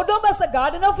that Sodom as a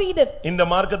garden of Eden. இந்த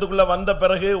மார்க்கத்துக்குள்ள வந்த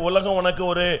பிறகு உலகம் உனக்கு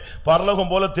ஒரு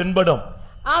பரலோகம் போல தென்படும்.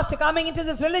 After coming into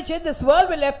this religion, this world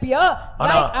will appear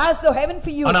like as the heaven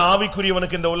for you. ஆனா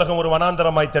ஆவிக்குரியவனுக்கு இந்த உலகம் ஒரு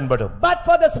வனாந்தரமாய் தென்படும். But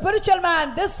for the spiritual man,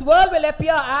 this world will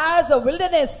appear as a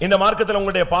wilderness. இந்த மார்க்கத்துல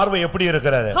உங்களுடைய பார்வை எப்படி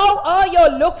இருக்கிறது? How are your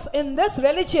looks in this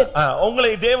religion?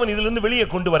 உங்களை தேவன் இதிலிருந்து வெளியே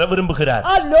கொண்டு வர விரும்புகிறார்.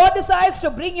 Our Lord desires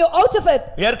to bring you out of it.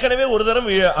 ஏற்கனவே ஒரு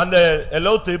தரம் அந்த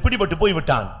லோத்து பிடிபட்டு போய்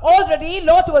விட்டான். Already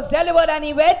Lot was delivered and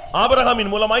he went.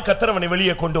 ஆபிரகாமின் மூலமாய் கர்த்தர் அவனை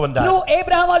வெளியே கொண்டு வந்தார். Through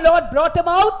Abraham our Lord brought him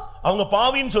out. அவங்க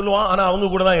பாவின்னு சொல்லுவான், ஆனா அவங்க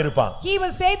கூட தான் இருப்பான். He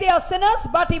will say they are sinners,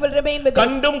 but he will remain with them.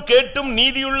 கண்டும் கேட்டும்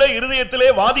நீதியுள்ள இருதயத்திலே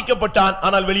வாதிக்கப்பட்டான்,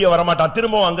 ஆனால் வெளியே வர மாட்டான்.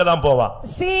 திரும்பவும் அங்க தான் போவான்.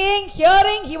 Seeing,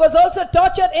 hearing, he was also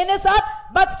tortured in his heart,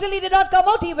 but still he did not come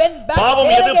out. He went back. பாவம்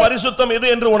எது பரிசுத்தம் எது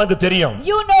என்று உனக்கு தெரியும்.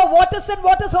 You know what is sin,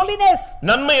 what is holiness.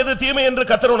 நன்மை எது தீமை என்று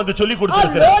கர்த்தர் உனக்கு சொல்லி Our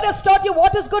கொடுத்திருக்கிறார். Lord has taught you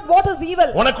what is good, what is evil.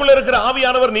 உனக்குள்ள இருக்கிற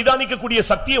ஆவியானவர் நிதானிக்கக்கூடிய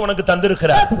சக்தியை உனக்கு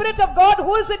தந்திருக்கிறார். The Spirit of God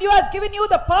who is in you has given you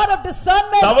the power of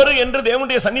discernment. தவறு என்று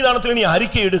தேவனுடைய சன்னிதானத்தில் நீ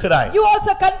அறிக்கை இடுகிறாய். You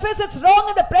also confess it's wrong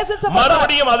in the presence of God.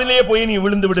 மறுபடியும் அதிலே போய் நீ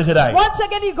விழுந்து விடுகிறாய். Once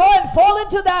again you go and fall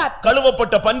into that.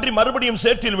 கழுவப்பட்ட பன்றி மறுபடியும்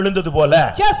சேற்றில் விழுந்தது போல,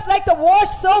 Just like the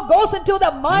wash so goes into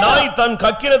the mire. நாய் தன்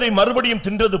கக்கிரதை மறுபடியும்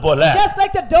தின்றது போல, Just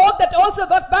like the dog that also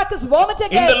got back his vomit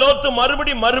again. இந்த லோத்து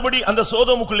மறுபடி அந்த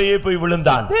சோதோமுக்குள்ளேயே போய்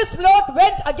விழுந்தான். This Lot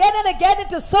went again and again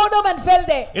into Sodom and fell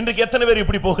there. இன்றைக்கு எத்தனை பேர்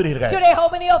இப்படி போகிறீர்கள்? Today how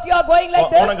many of you are going like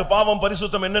this? உனக்கு பாவம்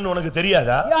பரிசுத்தம் என்னன்னு உனக்கு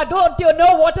தெரியாதா? Don't you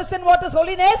know what is sin, what is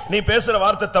holiness? நீ பேசுற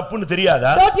வார்த்தை தப்புன்னு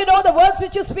தெரியாதா? Don't you know the words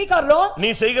which you speak are wrong?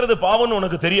 நீ செய்கிறது பாவம்னு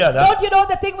உனக்கு தெரியாதா? Don't you know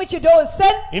the thing which you do is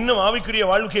sin? இன்னும் ஆவிக்குரிய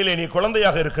வாழ்க்கையிலே நீ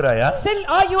குழந்தையாக இருக்கிறாயா? Still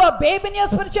are you a babe in your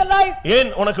spiritual life?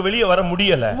 ஏன் உனக்கு வெளியே வர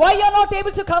முடியல? Why you are not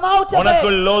able to come out of it?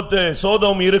 உனக்குள் லோத்து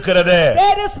சோதோம் இருக்கிறது.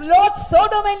 There is Lot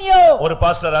Sodom in you. ஒரு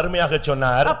பாஸ்டர் அருமையாக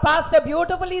சொன்னார். A pastor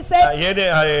beautifully said,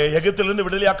 எகிப்திலிருந்து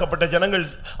விடுதலையாக்கப்பட்ட ஜனங்கள்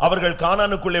அவர்கள்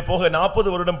கானானுக்குள்ளே போக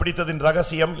 40 வருடம் பிடித்ததின்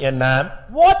ரகசியம் என்ன?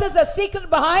 What is the secret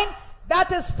behind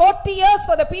That is 40 years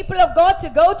for the people of God to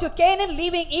go to Canaan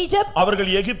leaving Egypt. அவர்கள்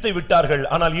எகிப்தை விட்டார்கள்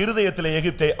ஆனால் இருதயத்திலே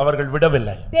எகிப்தை அவர்கள்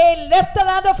விடவில்லை. They left the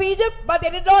land of Egypt but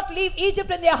they did not leave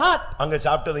Egypt in their heart. அங்க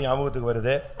சாப்பிட்டது ஞாபகத்துக்கு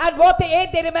வருது. And what they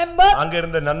ate they remember. அங்க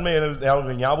இருந்த நன்மைகள்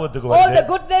அவர்கள் ஞாபகத்துக்கு வருது. All the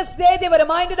goodness they were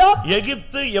reminded of.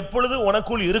 எகிப்து எப்பொழுது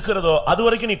உனக்குள் இருக்கிறதோ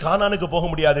அதுவரைக்கும் நீ கானானுக்கு போக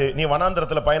முடியாது. நீ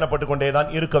வனாந்தரத்துல பயணப்பட்டு கொண்டே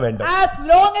தான் இருக்க வேண்டும். As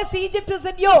long as Egypt is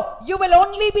in you, you will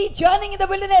only be journeying in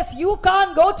the wilderness. You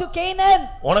can't go to Canaan.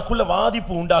 உனக்குள்ள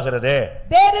வாதிப்பு உண்டாகிறதே.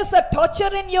 There is a torture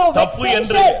in you,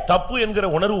 vexation. தப்பு என்கிற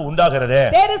உணர்வு உண்டாகிறதே.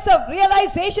 There is a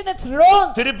realization it's wrong.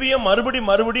 திருப்பியும்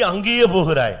மறுபடி அங்கேயே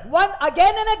போகிறாய். One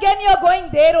again and again you are going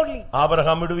there only.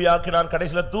 Abraham விடுவியாக்கினான்,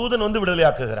 கடைசில தூதன் வந்து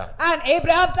விடுதலையாக்குகிறான். And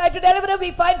Abraham tried to deliver him.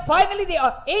 We find finally the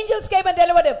angels came and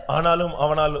delivered him. ஆனாலும்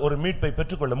அவனால் ஒரு மீட்பை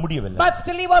பெற்றுக்கொள்ள முடியவில்லை. But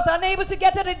still he was unable to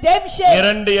get a redemption.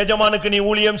 இரண்டு எஜமானுக்கு நீ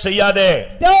ஊழியம் செய்யாதே.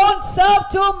 Don't serve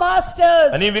two masters.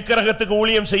 நீ விக்கிரகத்துக்கு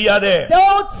ஊழியம் செய்யாதே.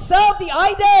 Don't serve the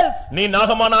idols. நீ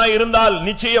நாகமானாய் இருந்தால்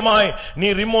நிச்சயமாய் நீ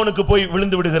ரிம்மோனுக்கு போய்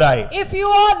விழுந்து விடுகிறாய். If you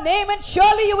are Naaman,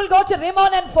 surely you will go to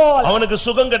Rimmon and fall. அவனுக்கு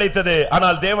சுகம் கிடைத்தது,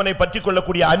 ஆனால் தேவனை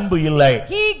பற்றிக்கொள்ளக்கூடிய அன்பு இல்லை.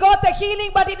 He got the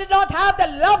healing but he did not have the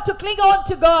love to cling on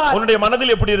to God. உன்னுடைய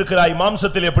மனதில் எப்படி இருக்கிறாய்?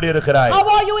 மாம்சத்தில் எப்படி இருக்கிறாய்? How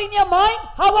are you in your mind?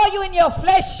 How are you in your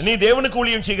flesh? நீ தேவனுக்கு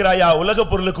ஊழியம் செய்கிறாயா? உலக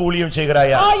பொருளுக்கு ஊழியம்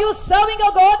செய்கிறாயா? Are you serving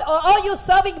a God or are you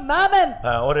serving mammon?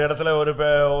 ஒரு இடத்துல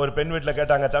ஒரு பெண் வீட்ல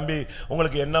கேட்டாங்க, தம்பி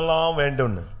உங்களுக்கு என்னெல்லாம்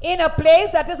வேண்டும்னு. In a place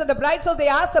that is in the bride's house, they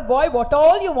asked the boy what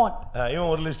all you want. இவன்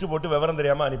ஒரு லிஸ்ட் போட்டு விவரம்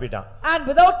தெரியாம அனுப்பிட்டான். And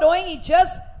without knowing he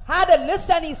just had a list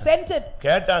and he sent it.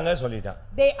 கேட்டாங்க சொல்லிட்டான்.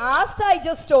 They asked, I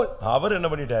just told. அவர் என்ன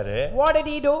பண்ணிட்டாரு? What did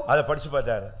he do? அத படிச்சு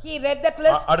பார்த்தாரு. He read that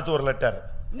list. அடுத்து ஒரு லெட்டர்.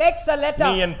 Next a letter.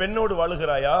 நீ என் பெண்ணோடு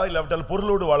வாழுகிறாயா இல்ல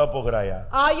பொருளோடு வாழ போகிறாயா?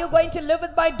 Are you going to live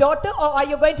with my daughter or are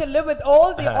you going to live with all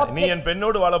the objects? நீ என்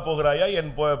பெண்ணோடு வாழ போகிறாயா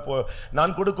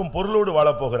நான் கொடுக்கும் பொருளோடு வாழ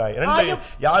போகிறாய்? ரெண்டு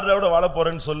யாரோட வாழ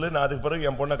போறேன்னு சொல்லு, நான் அதுக்கு பிறகு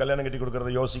என் பொண்ணை கல்யாணம் கட்டி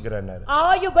கொடுக்கறத யோசிக்கிறேன்னாரு.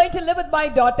 Are you going to live with my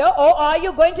daughter or are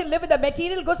you going to live with the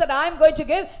material goods that I am going to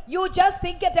give? You just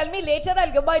think and tell me later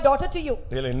I'll give my daughter to you.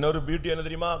 இதுல இன்னொரு beauty என்ன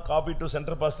தெரியுமா? Copy to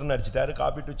centre pastor அடிச்சிட்டாரு,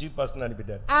 copy to chief pastor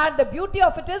அனுப்பிட்டாரு. And the beauty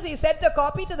of it is he sent a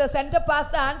copy to the center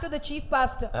pastor and to the chief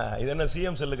pastor. இது என்ன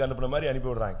CM செல்லுக்கு அனுப்புன மாதிரி அனுப்பி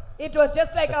விடுறாங்க. It was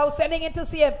just like I was sending it to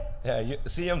CM.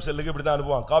 CM செல்லுக்கு இப்படி தான்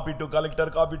அனுப்புவான். Copy to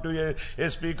collector, copy to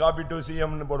SP, copy to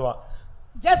CM னு போடுவான்.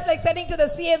 Just like sending to the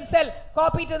CM cell,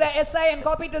 copy to the SI and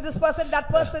copy to this person, that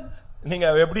person.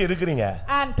 நீங்க எப்படி இருக்கீங்க?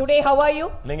 And today how are you?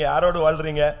 நீங்க யாரோடு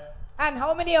வாழ்றீங்க? And how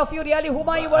many of you really whom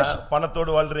are you worship?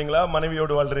 பணத்தோடு வாழ்றீங்களா?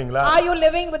 மனைவியோடு வாழ்றீங்களா? Are you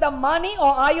living with the money or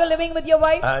are you living with your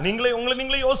wife?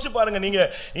 நீங்களே யோசிச்சு பாருங்க. நீங்க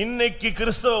இன்னைக்கு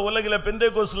கிறிஸ்தவ உலகில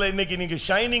பெந்தேகோஸ்ல இன்னைக்கு நீங்க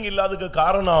ஷைனிங் இல்லாததுக்கு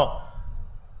காரணம்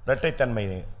இரட்டைத்தன்மை.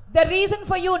 The reason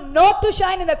for you not to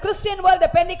shine in the Christian world,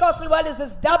 the Pentecostal world, is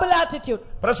this double attitude.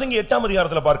 பிரசங்கி 8ஆம்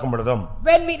அதிகாரத்துல பார்க்கும் பொழுதும்,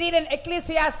 when we read in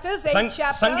Ecclesiastes 8th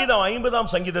chapter, சங்கீதம்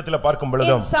 50ஆம் சங்கீதத்துல பார்க்கும்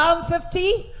பொழுதும், in Psalm 50,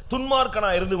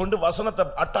 துன்மார்க்கனா இருந்து கொண்டு வசனத்தை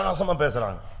அட்டகாசமா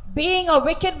பேசுறாங்க. being a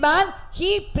wicked man,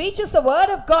 he preaches the word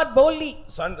of God boldly.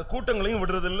 கூட்டங்களையும்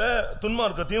விடுறதில்ல,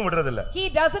 துன்மார்க்கத்தையும் விடுறதில்ல. He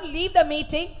doesn't leave the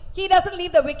meeting, he doesn't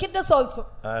leave the wickedness also.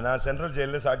 நான் சென்ட்ரல்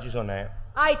ஜெயில்ல சாட்சி சொன்னேன்.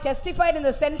 I testified in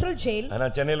the central jail.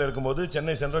 நான் சென்னையில இருக்கும்போது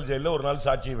சென்னை சென்ட்ரல் ஜெயில்ல ஒரு நாள்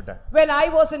சாட்சி விட்டேன். When I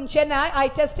was in Chennai, I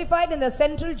testified in the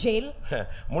central jail.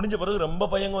 முடிஞ்ச பிறகு ரொம்ப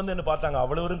பையங்க வந்து என்ன பார்த்தாங்க.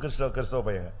 அவ்வளவுரும் கிறிஸ்தவ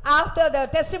பையங்க. After the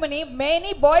testimony,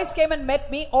 many boys came and met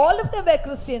me. All of them were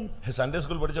Christians. Sunday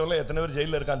school படிச்சவங்க எத்தனை பேர்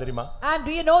ஜெயில்ல இருக்காங்க தெரியுமா? And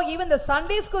do you know even the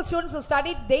Sunday school students who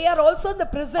studied, they are also in the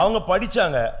prison. அவங்க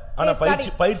படிச்சாங்க, ஆனா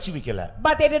பயிற்சி வைக்கல.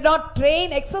 But they did not train,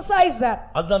 exercise that.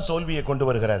 அதுதான் தோல்வியை கொண்டு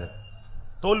வருகிறது.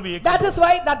 That is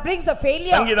why that brings a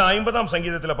failure. சங்கீதம் 50ஆம்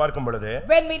சங்கீதத்தில பார்க்கும் பொழுது,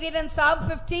 when we read in Psalm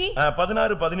 50,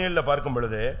 16 17ல பார்க்கும்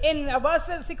பொழுது, in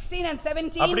verses 16 and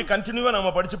 17, அப்படி கண்டினியூவா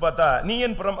நாம படிச்சு பார்த்தா, நீ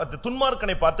என்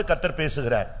துன்மார்க்கனை பார்த்து கர்த்தர்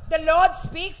பேசுகிறார். the Lord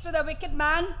speaks to the wicked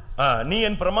man. நீ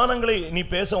என் பிரமாணங்களை நீ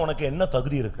பேச உனக்கு என்ன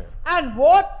தகுதி இருக்கு? And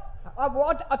what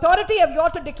authority have you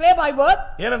to declare my word?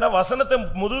 ஏனண்டா வசனத்தை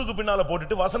முதுகுக்கு பின்னால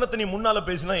போட்டுட்டு வசனத்தை நீ முன்னால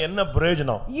பேசினா என்ன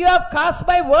பிரயோஜனம்? You have cast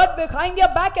my word behind your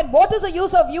back, and what is the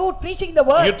use of you preaching the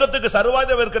word? யுத்தத்துக்கு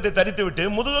சர்வாயுத வர்க்கத்தை தரித்து விட்டு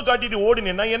முதுகு காட்டிட்டு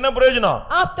ஓடினேன்னா என்ன பிரயோஜனம்?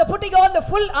 After putting on the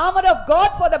full armor of God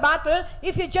for the battle,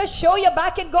 if you just show your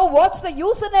back and go, what's the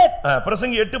use in it?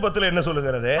 பிரசங்கி 8:10ல என்ன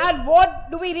சொல்லுகிறது? And what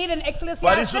do we read in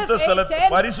Ecclesiastes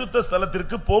 8:10? பரிசுத்த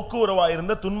ஸ்தலத்திற்கு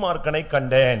போக்குவரவாயிருந்த துன்மார்க்கனை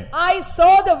கண்டேன். I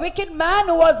saw the wicked man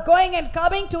who was going and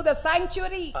coming to the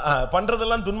sanctuary.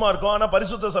 பண்றதெல்லாம் துன்மார்க்கம், ஆனா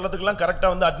பரிசுத்த ஸ்தலத்துக்குலாம் கரெக்ட்டா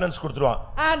வந்து அட்டெண்டன்ஸ் கொடுத்துருவான்.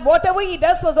 And whatever he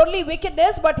does was only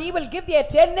wickedness, but he will give the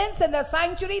attendance in the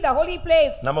sanctuary, the holy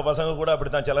place. நம்ம பசங்க கூட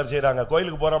அப்படித்தான் சிலர் செய்றாங்க.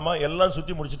 கோயிலுக்கு போறோமா எல்லாம்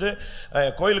சுத்தி முடிச்சிட்டு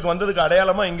கோயிலுக்கு வந்ததுக்கு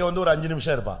அடையாளமா இங்க வந்து ஒரு 5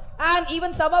 நிமிஷம் இருப்பான். And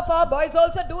even some of our boys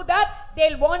also do that.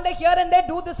 They'll wander here and there,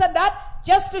 do this and that,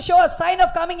 just to show a sign of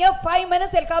coming here. 5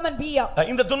 minutes they'll come and be here.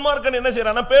 இந்த துன்மார்க்கன் என்ன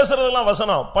செய்றானா, பேசுறதெல்லாம்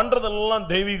வசனம், பண்றதெல்லாம்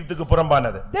தெய்வீகத்துக்கு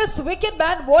புறம்பானது. This wicked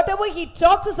man, whatever he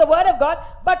talks is the word of God,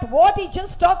 but what he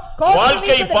just talks contrary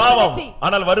to the divinity.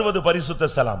 ஆனால் வருவது பரிசுத்த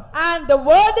ஸ்தலம். And the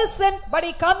word is sin, but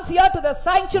he comes here to the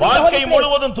sanctuary, the holy வாழ்க்கை place.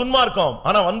 முழுவதும் துன்மார்க்கம்,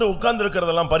 ஆனா வந்து உட்கார்ந்து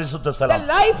இருக்கிறதெல்லாம் பரிசுத்த ஸ்தலம்.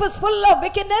 The life is full of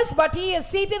wickedness, but he is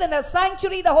seated in the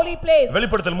sanctuary, the holy place.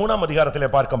 வெளிப்படுத்தல் 3ஆம்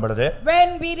அதிகாரத்திலே பார்க்கும் பொழுது, When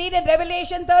we read in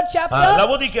Revelation 3rd chapter,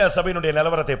 Laodicea சபையினுடைய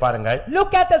நிலவரத்தை பாருங்க.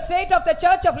 look at the state of the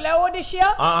church of Laodicea.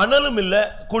 அனலும் இல்ல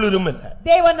குளிரும் இல்ல.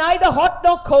 They were neither hot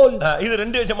nor cold. இது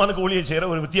ரெண்டு எஜமானுக்கு ஊழியம் செய்யற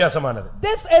ஒரு வித்தியாசமானது.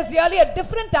 This is really a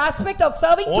different aspect of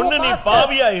serving two ஒன்னு நீ masters.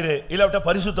 பாவியாயிரு இல்லட்ட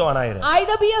பரிசுத்தவானாயிரு.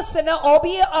 Either be a sinner or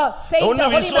be a saint. ஒன்னு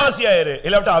விசுவாசியாயிரு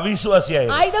இல்லட்ட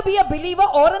அவிசுவாசியாயிரு. Either be a believer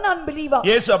or an unbeliever.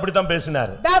 இயேசு அப்படி தான்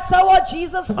பேசினார். That's how what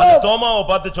Jesus spoke. தோமாவை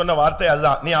பார்த்து சொன்ன வார்த்தை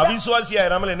அதுதான். நீ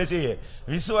அவிசுவாசியாயிராமல் என்ன செய்ய?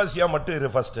 விசுவாசியா மட்டும் இரு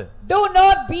first. Do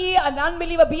not be an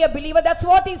unbeliever, be a believer. That's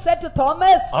what he said to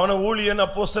Thomas. அவன ஊழியன்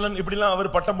அப்போஸ்தலன் இப்படிலாம்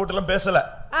அவர் பட்டம் போட்டுலாம் பேசல.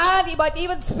 And he might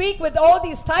even speak with all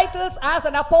these titles as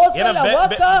an apostle, a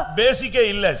worker. பேசிக்கே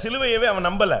இல்ல, சிலுவையவே அவன்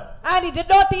நம்பல. And he did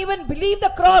not even believe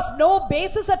the cross, no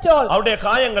basis at all. அவருடைய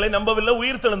காயங்களை நம்பவில்லை,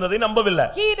 உயிர்த்தெழுந்ததை நம்பவில்லை.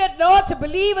 He did not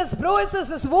believe his bruises,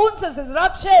 his wounds, his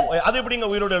resurrection. அது எப்படிங்க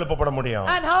உயிரோடு எழுப்பப்பட முடியும்?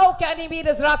 And how can he be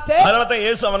resurrected? அதனால தான்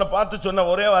இயேசு அவனை பார்த்து சொன்ன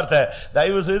ஒரே வார்த்தை,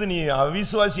 தயவு செய்து நீ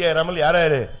அவிசுவாசியாயிராமல்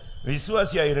யாராயிரு?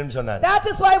 விசுவாசியாயிருன்னு சொன்னார். That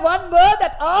is why one word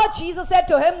that our Jesus said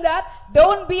to him that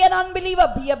don't be an unbeliever,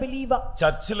 be a believer.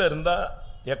 சர்ச்சில் இருந்தா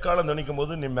எக்காலம்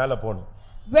துணிக்கும்போது நீ மேல போணும்.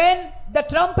 When the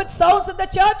trumpet sounds in the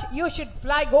church, you should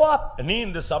fly, go up. நீ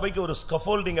இந்த சபைக்கு ஒரு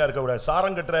ஸ்கஃபோல்டிங்கா இருக்க கூடாது,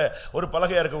 சாரம் கட்டற ஒரு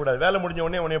பலகையா இருக்க கூடாது. வேலை முடிஞ்ச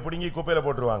உடனே உன்னை பிடுங்கி குப்பையில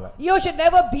போட்டுருவாங்க. You should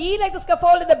never be like the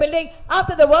scaffold in the building.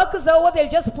 After the work is over,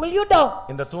 they'll just pull you down.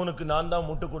 இந்த தூணுக்கு நான் தான்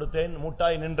முட்டு கொடுத்தேன்,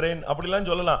 முட்டாய் நின்றேன் அப்படிலாம்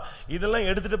சொல்லலாம். இதெல்லாம்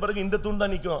எடுத்துட்ட பிறகு இந்த தூண்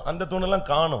தான் நிக்கும், அந்த தூணெல்லாம்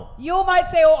காணோம். You might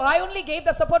say, oh, I only gave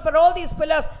the support for all these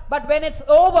pillars, but when it's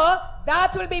over,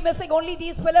 that will be missing. Only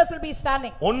these pillars will be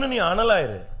standing. ஒன்னு நீ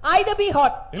அனலாயிரு, Either be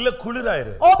hot இல்ல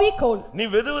குளிராயிரு, or be cold. நீ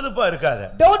வெதுவெதுப்பா இருக்காத.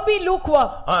 Don't be lukewarm.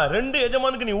 ரெண்டு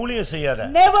எஜமானுக்கு நீ ஊழியம் செய்யாத.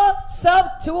 Never serve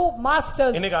two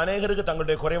masters. இன்னைக்கு अनेகருக்கு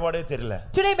தங்களுடைய குறைபாடே தெரியல.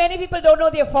 Today many people don't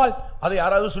know their fault. அதை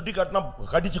யாராவது சுட்டி காட்டினா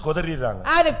கடிச்சு கொதறிறாங்க.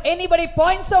 And if anybody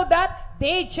points out that,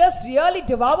 they just really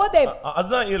devour them.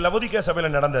 அதுதான் லவோதிக்கேயா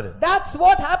சபையில நடந்தது. That's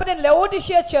what happened in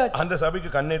Laodicea church. அந்த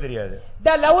சபைக்கு கண்ணே தெரியாது.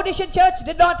 The Laodicean church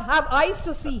did not have eyes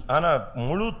to see. ஆனா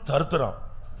முழு தரித்திரம்.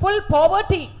 Full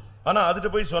poverty. ஆனா அதுட்ட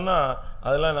போய் சொன்னா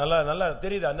அதெல்லாம் நல்லா நல்லா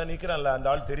தெரியுது, அந்த நிக்கறான்ல அந்த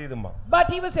ஆள் தெரியுதுமா. But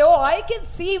he will say, oh, I can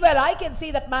see well, I can see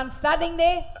that man standing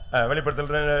there.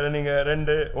 வெளிப்படுத்தல் நீங்க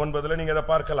 2:9 நீங்க அத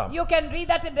பார்க்கலாம். You can read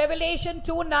that in Revelation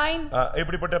 2:9.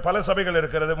 இப்படிப்பட்ட பல சபைகள்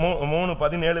இருக்கிறது.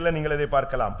 3:17 நீங்க இதை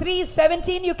பார்க்கலாம்.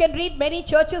 3:17 you can read many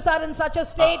churches are in such a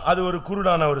state. அது ஒரு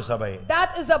குருடான ஒரு சபை.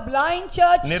 That is a blind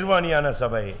church. நிர்வாணியான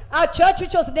சபை. A church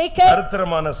which was naked.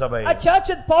 தரித்திரமான சபை. A church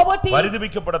with poverty.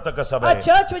 பரிதபிக்கப்படத்தக்க சபை. A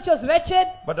church which was wretched.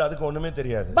 But அதுக்கு ஒண்ணுமே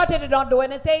தெரியாது. But it did not do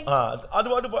anything.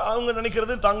 அவங்க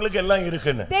நினைக்கிறது தங்களுக்கு எல்லாம்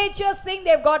இருக்குன்னு. They just think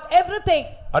they've got everything.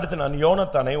 அடுத்து நான்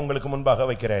யோனத்தானை உங்களுக்கு முன்பாக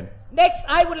வைக்கிறேன். Next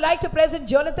I would like to present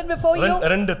Jonathan before you.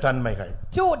 ரெண்டு தன்மைகள்.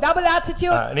 Two double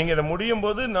attitude. நீங்க இத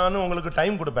முடியும்போது நான் உங்களுக்கு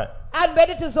டைம் கொடுப்பேன். And when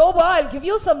it is over I'll give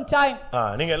you some time.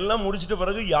 நீங்க எல்லாம் முடிச்சிட்ட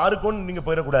பிறகு யாருக்கும் நீங்க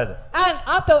போயிர கூடாது. And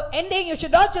after ending you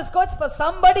should not just go for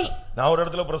somebody. நான் ஒரு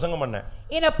இடத்துல பிரசங்கம் பண்ணேன்.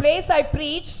 In a place I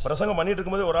preached. பிரசங்கம் பண்ணிட்டு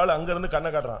இருக்கும்போது ஒரு ஆள் அங்க இருந்து கண்ணை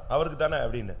காட்றான், அவருக்கு தானே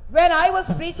அப்படினு. When I was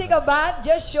preaching, a man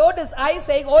just showed his eyes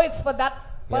saying, oh, it's for that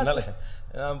person.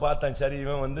 நான் பார்த்தேன், சரி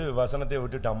இவன் வந்து வசனத்தை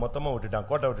விட்டுட்டான், மொத்தமா விட்டுட்டான்,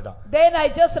 கோட்டை விட்டுட்டான். Then I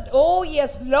just said, oh, he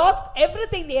has lost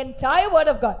everything, the entire word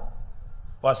of God.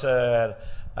 Pastor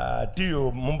due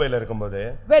மும்பைல இருக்கும்போது,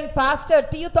 when Pastor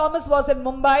T.U. Thomas was in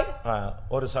Mumbai,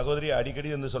 ஒரு சகோதரி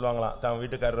அடிக்கடி வந்து சொல்வாங்களாம், தான்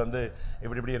வீட்டுக்காரர் வந்து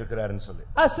இப்படி இருக்கிறாருன்னு சொல்லி.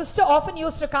 a sister often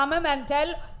used to come him and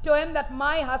tell to him that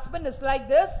my husband is like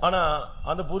this. ஆனா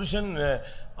அந்த புருஷன்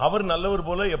அவர் நல்லவர்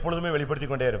போல எப்பொழுதுமே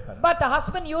வெளிப்படுத்திக் கொண்டே இருப்பார். But the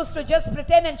husband used to just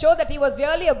pretend and show that he was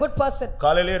really a good person.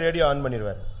 காலையிலே radio on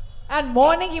பண்ணிடுவார். And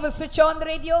morning he will switch on the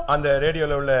radio. அந்த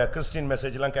ரேடியோல உள்ள கிறிஸ்டியன்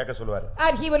மெசேஜ் எல்லாம் கேட்க சொல்வார்.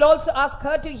 And he will also ask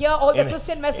her to hear all the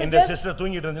Christian messages. இந்த sister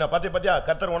தூங்கிட்டு இருந்தா பாத்தியா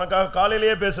கர்த்தர் உனக்காக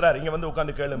காலையிலேயே பேசுறார், இங்க வந்து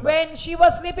உட்கார்ந்து கேளுங்க. When she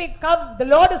was sleeping, come, the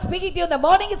Lord is speaking to you in the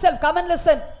morning itself, come and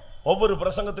listen. ஒவ்வொரு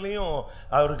பிரசங்கத்திலையும்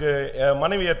அவருக்கு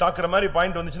மனைவியை தாக்குற மாதிரி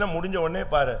பாயிண்ட் வந்துச்சுன்னா முடிஞ்ச உடனே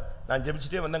பாரு நான்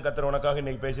ஜெபிச்சிட்டே வந்தேன் கர்த்தர் உனக்காக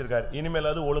இன்னைக்கு பேசியிருக்கார் இனிமேல்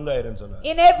அது ஒழுங்காயிருன்னு சொன்னார்.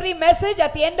 In every message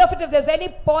at the end of it if there's any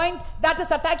point that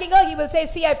is attacking her he will say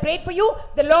see I prayed for you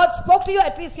the Lord spoke to you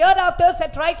at least hereafter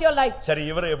set right your life. சரி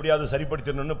இவரை எப்படியாவது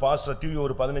சரிப்படுத்தணும்னு pastor due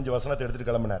ஒரு 15 வசனத்தை எடுத்துட்டு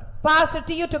கிளம்பினார். Pastor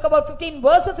TU took about 15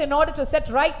 verses in order to set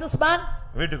right this man.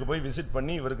 வீட்டுக்கு போய் visit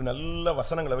பண்ணி இவருக்கு நல்ல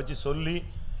வசனங்களை வச்சு சொல்லி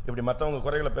இப்படி மத்தவங்க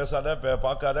குறைகளை பேசாத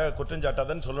பார்க்காத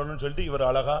குற்றஞ்சாட்டாதன்னு சொல்லணும்னு சொல்லிட்டு இவர்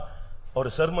அழகா ஒரு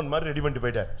sermon மாதிரி ரெடி பண்ணிட்டு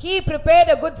போயிட்டார். He prepared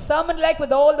a good sermon like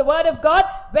with all the word of God,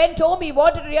 went home, he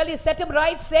wanted to really set him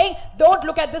right saying don't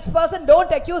look at this person,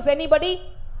 don't accuse anybody.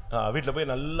 வீட்ல போய்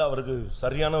நல்லா அவருக்கு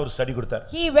சரியான ஒரு study கொடுத்தார்.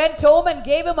 He went home and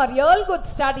gave him a real good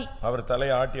study. அவர்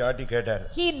தலையை ஆட்டி ஆட்டி கேட்டார்.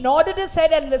 He nodded his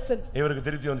head and listened. இவருக்கு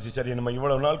திருப்தி வந்துச்சு சரி நம்ம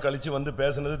இவ்வளவு நாள் கழிச்சு வந்து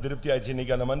பேசினது திருப்தி ஆயிடுச்சு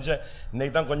இன்னைக்கு அந்த மனுஷன்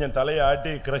இன்னைக்கு தான் கொஞ்சம் தலையை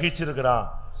ஆட்டி கிரகிச்சிருக்கிறான்.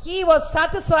 He was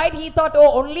satisfied. He thought oh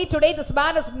only today this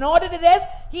man has nodded his head,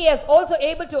 he is also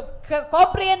able to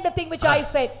comprehend the thing which I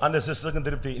said. அந்த சிஸ்டருக்கு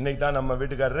திருப்தி இன்னைக்கு தான் நம்ம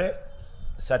வீட்டுக்காரரே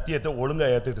சத்தியத்தை ஒழுங்கா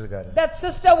ஏத்துட்டு இருக்காரு. That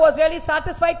sister was really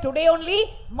satisfied today only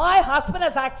my husband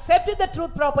has accepted the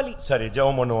truth properly. சரி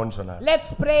ஜெபம் பண்ணுவோம்னு சொன்னார்.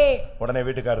 Let's pray. உடனே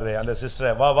வீட்டுக்காரரே அந்த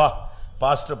சிஸ்டர் வா வா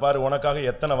பாஸ்டர் பாரு உனக்காக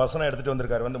எத்தனை வசனம் எடுத்துட்டு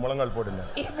வந்திருக்காரு வந்து முழங்கால் போடுங்க.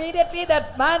 Immediately that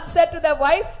man said to the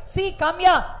wife see come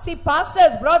here see pastor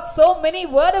has brought so many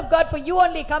word of God for you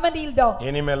only come and kneel down.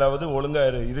 இனிமேலாவது ஒழுங்கா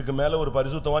இரு இதுக்கு மேல ஒரு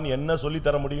பரிசுத்தவான் என்ன சொல்லி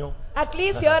தர முடியும்? At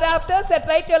least hereafter set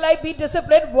right your life be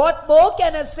disciplined what more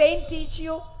can a saint teach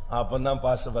you? அப்பதான்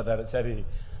பாஸ்டர் பார்த்தாரு சரி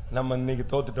நம்ம இன்னைக்கு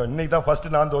தோத்துட்டோம் இன்னைக்கு தான் ஃபர்ஸ்ட்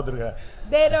நான் தோத்துறேன்.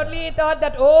 They only thought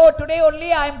that oh today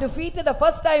only I am defeated the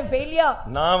first time failure.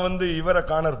 நான் வந்து இவரை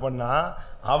கார்னர் பண்ணா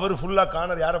அவர் ஃபுல்லா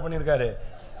கார்னர் யாரை பண்ணிருக்காரு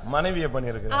மனைவியை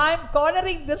பண்ணிருக்காரு. I am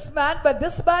cornering this man but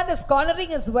this man is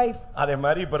cornering his wife. அதே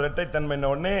மாதிரி இப்ப இரட்டை தன்மைன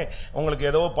உடனே உங்களுக்கு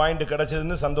ஏதோ பாயிண்ட்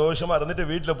கிடைச்சதுன்னு சந்தோஷமா இருந்துட்டு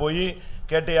வீட்ல போய்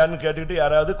கேட்டையான்னு கேட்டுக்கிட்டு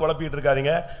யாராவது குழப்பிட்டு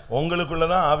இருக்காதீங்க உங்களுக்குள்ள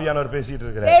தான் ஆவியானவர் பேசிட்டு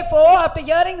இருக்காரு. Therefore after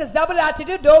hearing this double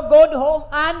attitude don't go home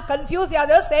and confuse the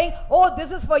others saying oh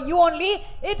this is for you only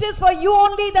it is for you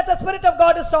only that the spirit of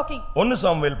God is talking. 1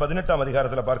 Samuel 18ஆம்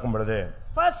அதிகாரத்துல பார்க்கும் பொழுது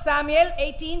 1 Samuel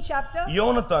 18 chapter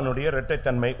யோனத்தானுடைய இரட்டை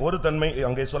தன்மை ஒரு தன்மை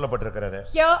அங்கே சொல்லப்பட்டிருக்கிறது.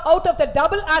 Here out of the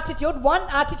double attitude one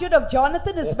attitude of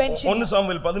Jonathan is mentioned. 1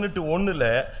 Samuel 18:1ல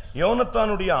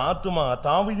யோனத்தானுடைய ஆத்துமா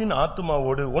தாவீதின்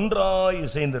ஆத்துமாவோடு ஒன்றாய்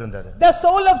இசைந்திருந்தது. The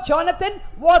soul of Jonathan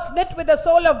was knit with the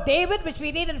soul of David which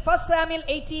we read in 1 Samuel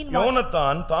 18:1.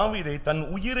 யோனத்தான் தாவீதை தன்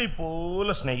உயிரை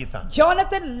போல சிநேகித்தான்.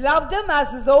 Jonathan loved him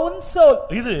as his own soul.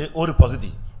 இது ஒரு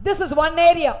பகுதி. This is one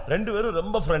area. ரெண்டு பேரும்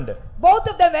ரொம்ப friend. Both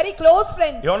of them very close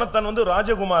friends. யோனத்தான் வந்து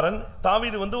ராஜகுமாரன்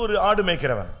தாவீது வந்து ஒரு ஆடு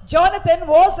மேய்க்கிறவன். Jonathan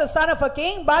was the son of a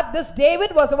king but this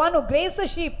David was the one who grazed the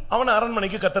sheep. அவனை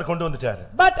அரண்மனைக்கு கர்த்தர் கொண்டு வந்துட்டார்.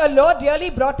 But a Lord really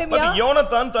brought him here.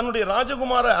 யோனத்தான் தன்னுடைய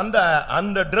ராஜகுமார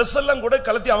அந்த Dress எல்லாம் கூட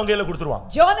கலத்தி அவங்க கையில கொடுத்துருவான்.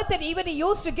 Jonathan even he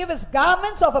used to give his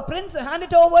garments of a prince and hand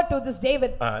it over to this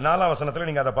David. 4ஆம் வசனத்துல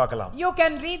நீங்க அத பார்க்கலாம். You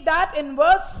can read that in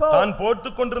verse 4. தான்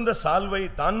போட்டுக் கொண்டிருந்த சால்வை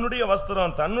தன்னுடைய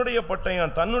வஸ்திரம் தன்னுடைய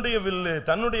பட்டயம் தன்னுடைய வில்லு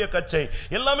தன்னுடைய கச்சை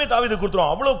எல்லாமே தாவீது கொடுத்துறான்.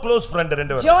 அவ்வளவு க்ளோஸ் ஃப்ரெண்ட்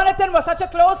ரெண்டு பேரும். Jonathan was such a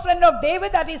close friend of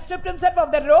David that he stripped himself of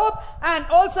the robe and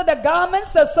also the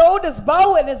garments, the sword, his bow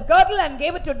and his girdle and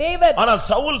gave it to David. ஆனால்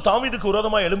சவுல் தாவீதுக்கு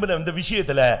விரோதமாக எழும்பின இந்த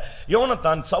விஷயத்துல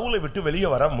யோனத்தான் சவுலை விட்டு வெளியே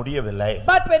வர முடியவில்லை.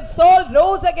 But when Saul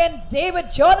rose against David,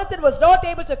 Jonathan was not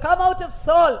able to come out of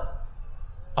Saul.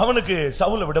 அவனுக்கு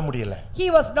சவுலை விட முடியல. He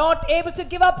was not able to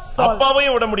give up Saul.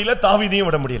 அப்பாவையும் விட முடியல தாவீதையும்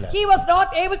விட முடியல. He was not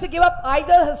able to give up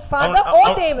either his father or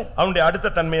David. அவனுடைய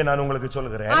அடுத்த தன்மையை நான் உங்களுக்கு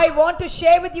சொல்கிறேன். I want to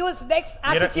share with you his next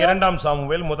attitude. 2ஆம்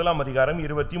சாமுவேல் 1ஆம் அதிகாரம்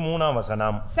 23ஆம்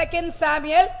வசனம். 2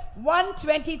 Samuel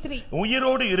 1:23.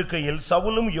 உயிரோடு இருக்கையில்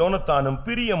சவுலும் யோனத்தானும்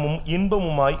பிரியமும்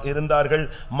இன்பமுமாய் இருந்தார்கள்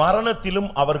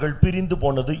மரணத்திலும் அவர்கள் பிரிந்து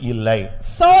போனது இல்லை.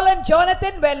 Saul and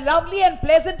Jonathan were lovely and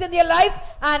pleasant in their lives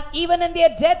and even in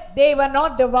their death they were not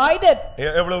divided.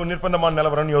 எவ்வளவு நிர்பந்தமான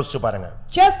நிலவரம்னு யோசிச்சு பாருங்க.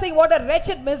 Just think what a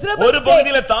wretched miserable ஒரு state.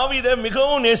 பகுதியில தாவீதை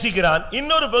மிகவும் நேசிக்கிறான்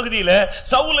இன்னொரு பகுதியில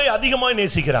சவுலை அதிகமாக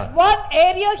நேசிக்கிறான். One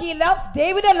area he loves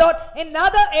David a lot, in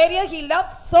another area he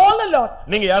loves Saul a lot.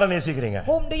 நீங்க யாரை நேசிக்கிறீங்க?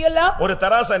 Whom do you love? ஒரு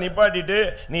தராசை நிப்பாட்டிட்டு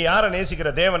நீ யாரை நேசிக்கிற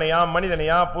தேவனையா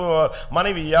மனிதனையா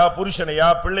மனைவியா புருஷனையா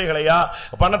பிள்ளைகளையா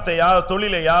பணத்தையா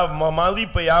தொழிலையா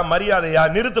மதிப்பையா மரியாதையா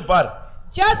நிறுத்து பார்.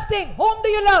 Just think, whom do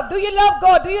you love? Do you love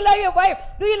God? Do you love your wife?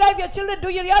 Do you love your children? Do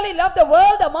you really love the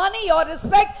world, the money, your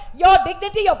respect, your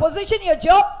dignity, your position, your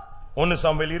job? 1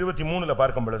 Samuel 23ல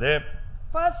பார்க்கும் பொழுது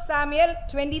 1 Samuel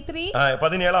 23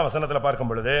 17ஆம் வசனத்துல பார்க்கும்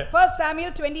பொழுது 1 Samuel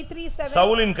 23:7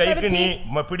 சவுலின் கைக்கு நீ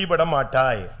பிடிபட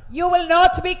மாட்டாய். You will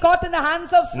not be caught in the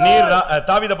hands of நீ Saul.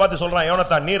 தாவீதை பார்த்து சொல்றான்,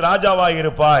 யோனத்தான் நீ ராஜாவாய்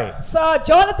இருப்பாய். So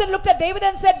Jonathan looked at David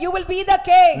and said, you will be the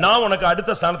king. நான் உனக்கு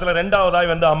அடுத்த ஸ்தானத்துல இரண்டாவதாய்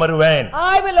வந்து அமருவேன்.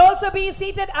 I will also be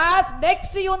seated as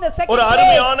next to you in the second ஒரு place.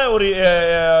 அருமையான ஒரு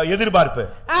எதிர்பார்ப்பு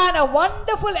And a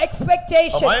wonderful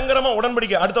expectation. பயங்கரமா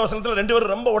உடன்படிக்கை. அடுத்த வசனத்துல ரெண்டு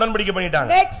பேரும் ரொம்ப உடன்படிக்கை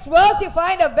பண்ணிட்டாங்க. Next verse you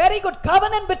find a very good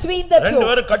covenant between the two. ரெண்டு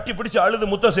பேரும் கட்டி பிடிச்சு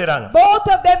அழுது முத்தம் செய்றாங்க. Both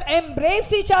of them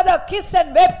embraced each other, kissed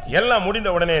and wept. எல்லாம் முடிந்த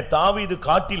உடனே தாவீது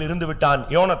காட்டில் இருந்து விட்டான்,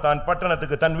 யோனத்தான்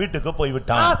பட்டணத்துக்கு தன் வீட்டுக்கு போய்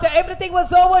விட்டான். After everything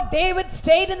was over, David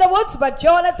stayed in the woods, but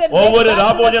Jonathan went ஒவ்வொரு back to the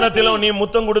ராபோஜனத்திலும் city. நீ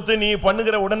முத்தம் கொடுத்து நீ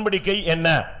பண்ணுகிற உடன்படிக்கை என்ன?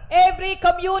 Every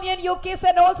communion you kiss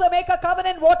and also make a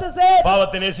covenant, what is it?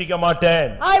 பாவத்தை நேசிக்க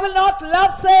மாட்டேன், I will not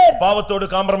love sin. பாவத்தோடு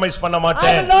காம்ப்ரமைஸ் பண்ண I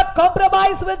மாட்டேன். will not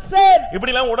compromise with sin.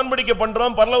 இப்படி எல்லாம் உடன்படிக்கை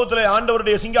பண்றோம். பரலோகத்திலே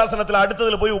ஆண்டவருடைய சிங்காசனத்துல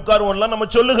அடுத்ததுல போய் உட்காருவோம்லாம் நம்ம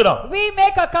சொல்லுகிறோம். We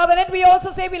make a covenant, we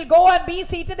also say we'll go and be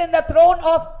seated in the throne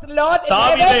of the Lord in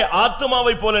தாவீதை heaven.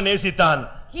 ஆத்துமாவை போல நேசித்தான்,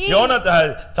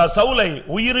 சவுலை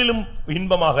உயிரிலும்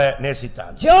இன்பமாக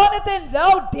நேசித்தான். Jonathan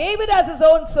loved David as his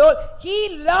own soul. He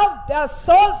loved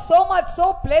Saul so much, so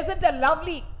pleasant and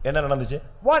lovely. என்ன நடந்துச்சு?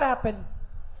 What happened?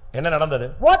 என்ன நடந்தது?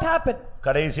 What happened?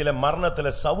 கடைசில மரணத்துல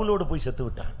சவுலோடு போய் செத்து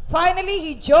விட்டான். Finally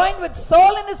he joined with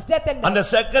Saul in his death and அந்த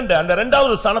செகண்ட் அந்த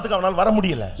இரண்டாவது ஸ்தானத்துக்கு அவனால் வர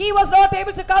முடியல. he was not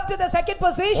able to come to the second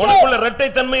position. உனக்குள்ள இரட்டை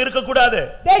தன்மை இருக்க கூடாது.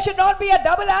 There should not be a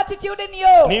double attitude in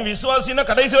you. நீ விசுவாசினா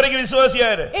கடைசி வரைக்கும் விசுவாசியா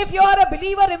இரு. If you are a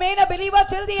believer, remain a believer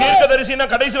till the end. தீர்க்கதரிசினா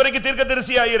கடைசி வரைக்கும்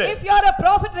தீர்க்கதரிசியா இரு. If you are a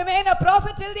prophet, remain a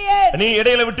prophet till the end. நீ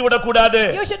இடையில விட்டு விட கூடாது.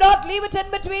 You should not leave it in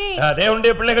between.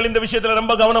 தேவனுடைய பிள்ளைகள் இந்த விஷயத்துல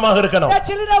ரொம்ப கவனமாக இருக்கணும். The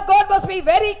children of God must be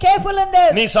very careful in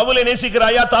this. நீ சவுலை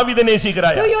நேசிக்கிறாயா தாவீதை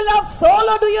நேசிக்கிறாயா? Do you love Saul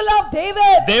or do you love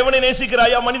David? தேவனை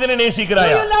நேசிக்கிறாயா மனிதனை Do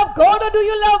நேசிக்கிறாயா? you love God or do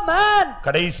you love man?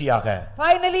 கடைசியாக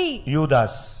Finally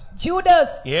யூதாஸ்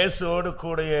Judas, இயேசுவோடு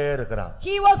கூடயே இருக்கிறான்.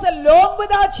 he was alone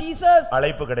with our Jesus.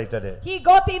 அழைப்பு கிடைத்தது. He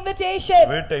got the invitation.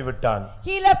 வீட்டை விட்டான்,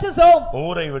 He left his home.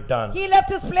 ஊரை விட்டான், He left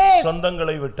his place.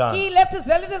 சொந்தங்களை விட்டான், He left his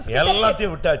relatives.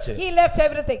 எல்லாத்தையும் விட்டாச்சு. He left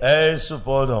everything. இயேசு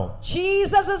போதும்.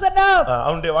 Jesus is enough.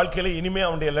 அவனுடைய வாழ்க்கையில இனிமே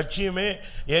அவனுடைய லட்சியமே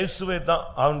இயேசுவே தான்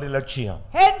அவனுடைய லட்சியம்.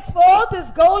 Henceforth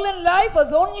his goal in life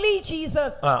was only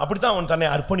Jesus. அப்படிதான் அவன் தன்னை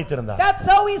அர்ப்பணித்திருந்தான். That's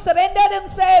how he surrendered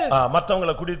himself.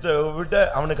 மத்தவங்களை குடித்து விட்டு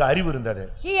அவனுக்கு அறிவு இருந்தது.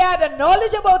 He had a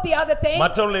knowledge about the other things.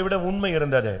 மற்றவர்களை விட உண்மை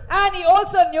இருந்தது. And he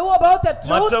also knew about the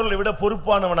truth. மற்றவர்களை விட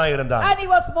பொறுப்பானவனாய் இருந்தான். And he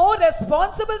was more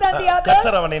responsible than the others.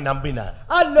 கர்த்தர் அவனை நம்பினார்.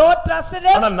 Our Lord trusted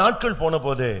him. ஆனா நாட்கள்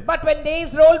போனபோது But when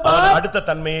days rolled by, அடுத்த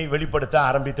தன்மையை வெளிப்படுத்த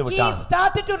ஆரம்பித்து விட்டான். he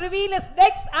started to reveal his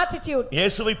next attitude.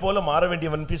 இயேசுவை போல மாற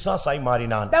வேண்டியவன் பிசாசாய்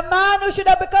மாறினான். The man who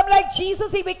should have become like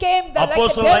Jesus, he became like a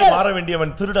அப்போஸ்தலனாய் devil. மாற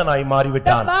வேண்டியவன் திருடனாய்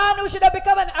மாறிவிட்டான். The man who should have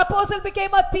become an apostle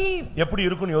became a thief. எப்படி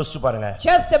இருக்குன்னு யோசிச்சு பாருங்க.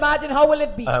 Just imagine how will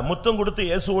it be. முத்தம் கொடுத்து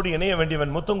இயேசுவோடு இணைய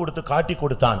வேண்டியவன் முத்தம் கொடுத்து காட்டி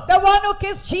கொடுத்தான். The one who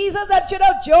kissed Jesus and should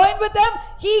have joined with them,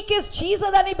 he kissed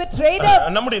Jesus and he betrayed him.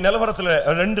 நம்முடைய நிலவரத்துல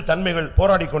ரெண்டு தன்மைகள்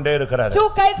போராடிக்கொண்டே இருக்கிறது. Two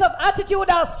kinds of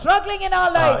attitude are struggling in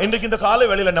our life. இன்றைக்கு இந்த காலை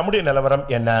வேளையில நம்முடைய நிலவரம்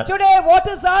என்ன? Today what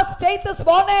is our state this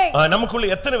morning? நமக்குள்ள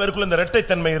எத்தனை பேருக்குள்ள இந்த இரட்டை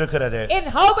தன்மை இருக்கிறது? In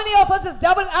how many of us this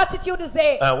double attitude is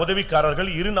there?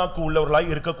 உதவிக்காரர்கள் இரு நாக்கு உள்ளவர்களாய்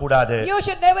இருக்க கூடாது. You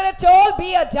should never at all be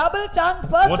a double tongued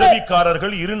person.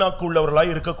 உதவிக்காரர்கள் இரு நாக்கு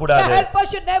உள்ளவர்களாய் இருக்க The கூடாது. helper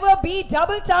should never be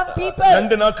double tongued people.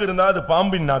 ரெண்டு நாக்கு இருந்தா அது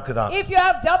பாம்பின் நாக்கு தான். If you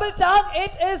have double tongue,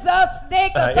 it is a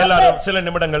snake or எல்லாரும் serpent. சில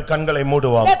நிமிடங்கள் கண்களை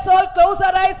மூடுவோம். Let's all close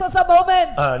our eyes for some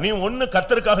moments. நீ ஒன்னு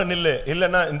கர்த்தருக்காக நில்லு,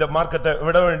 இல்லன்னா இந்த மார்க்கத்தை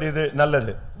விட வேண்டியது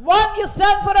நல்லது. One, you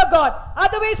stand for a God.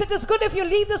 Otherwise it is good if you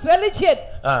leave this religion.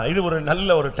 இது ஒரு நல்ல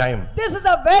ஒரு time. This is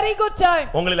a very good time.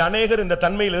 உங்களில் अनेகர் இந்த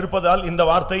தன்மையில் இருப்பதால் இந்த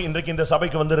வார்த்தை இன்றைக்கு இந்த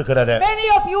சபைக்கு வந்திருக்கிறது. Many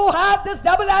of you have this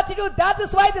double attitude. That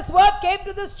is why this word came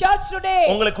to this church today.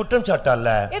 உங்களை குற்றம் சாட்டல்ல.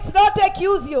 It's not to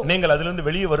accuse you. நீங்கள் அதிலிருந்து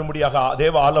வெளியே வரும்படியாக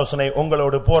தேவ ஆலோசனை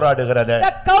உங்களோடு போராடுகிறது.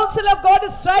 The counsel of God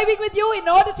is striving with you in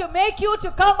order to make you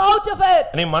to come out of it.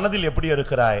 நீ மனதில் எப்படி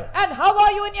இருக்கிறாய்? And how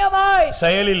are you in your mind?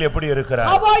 செயலில் எப்படி இருக்கிறாய்?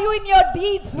 How are you in your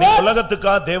deeds? நீ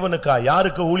உலகத்துக்கா தேவனுக்கா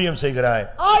யாருக்கு ஊழியம் செய்கிறாய்?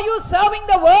 Are you serving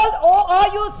the world or are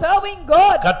you serving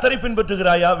God? கர்த்தரை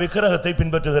பின்பற்றுகிறாயா விக்கிரகத்தை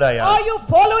பின்பற்றுகிறாயா? Are you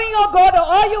following your God or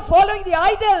are you following the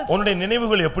idols? உன்னுடைய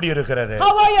நினைவுகள் எப்படி இருக்கிறது?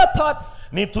 How are your thoughts?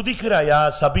 நீ துதிக்கிறாயா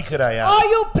சபிக்கிறாயா? Are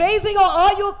you praising or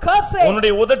are you cursing?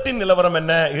 உன்னுடைய உதட்டின் நிலவரம்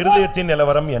என்ன? இருதயத்தின்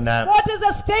நிலவரம் என்ன? What is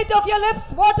the state of your lips?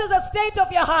 What is the state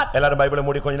of your heart? எல்லாரும் பைபிளை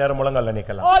மூடி கொஞ்ச நேரம் முழங்கால்ல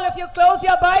நிக்கலாம். All of you close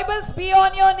your Bibles, be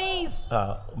on your knees.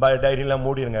 டைரியில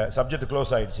மூடிருங்க. சப்ஜெக்ட் க்ளோஸ்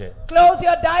ஆயிடுச்சு. Close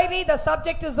your diary, the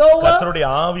subject is over. கர்த்தருடைய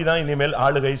ஆவி தான் இனிமேல்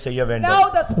ஆளுகை செய்ய வேண்டும். Now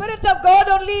the spirit of God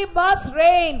only must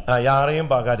reign.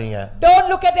 யாரையும் பார்க்காதீங்க. Don't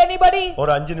look at anybody.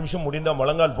 ஒரு 5 நிமிஷம் முடிந்தா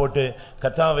முழங்கால் போட்டு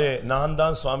கர்த்தாவே நான்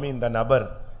தான் சுவாமி இந்த நபர்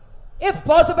If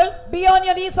possible, be on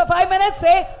your knees for 5 minutes.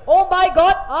 Say, oh my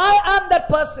God, I am that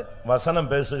person. வசனம்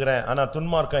பேசுகிறேன் ஆனா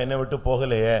துன்மார்க்கம் என்னை விட்டு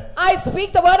போகலையே. I speak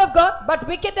the word of God, but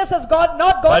wickedness has not gone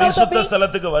out of பரிசுத்த me.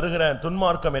 ஸ்தலத்துக்கு வருகிறேன்,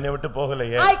 துன்மார்க்கம் என்னை விட்டு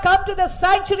போகலையே. I come to the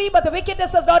sanctuary, but the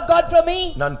wickedness has not gone from me.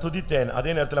 நான் துதித்தேன்,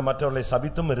 அதே நேரத்தில் மற்றவர்களை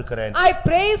சபித்தும் இருக்கிறேன். I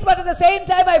praise, but at the same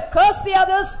time I curse the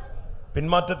others.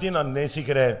 பின்மாற்றத்தையும் நான்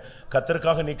நேசிக்கிறேன்,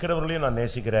 கர்த்தருக்காக நிக்கிறவர்களையும் நான்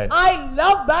நேசிக்கிறேன். I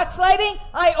love backsliding.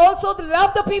 I also love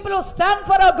the people who stand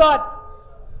for our God.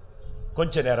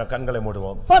 கொஞ்ச நேரம் கண்களை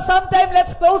மூடுவோம். For some time,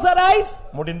 let's close our eyes.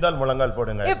 முடிந்தால் முழங்கால்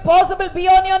போடுங்க. If possible, be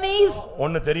on your knees.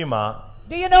 ஒன்னு தெரியுமா?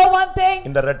 Do you know one thing?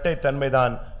 இந்த இரட்டை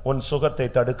தன்மைதான் உன் சுகத்தை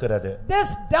தடுக்கிறது. This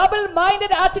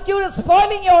double-minded attitude is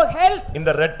spoiling your health. இந்த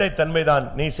இரட்டை தன்மைதான்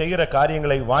நீ செய்கிற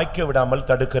காரியங்களை வாய்க்க விடாமல்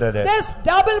தடுக்கிறது. This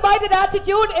double-minded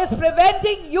attitude is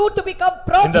preventing you to become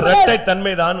prosperous. இந்த இரட்டை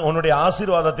தன்மைதான் உன்னுடைய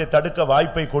ஆசீர்வாதத்தை தடுக்க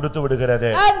வாய்ப்பை கொடுத்து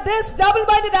விடுகிறது. And this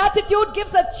double-minded attitude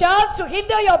gives a chance to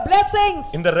hinder your blessings.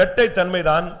 இந்த இரட்டை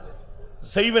தன்மைதான்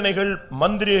செய்வினைகள்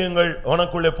மந்திரியங்கள்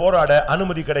உனக்குள்ளே போராட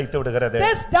அனுமதி கிடைத்து விடுகிறது.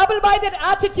 This double-minded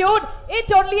attitude, it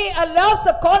only allows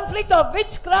the conflict of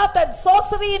witchcraft and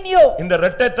sorcery in you. இந்த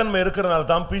இரட்டைத்தன்மை இருக்கிறனால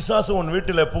தான் பிசாசு உன்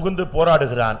வீட்டிலே புகுந்து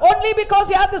போராடுகிறான். Only because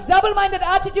you have this double-minded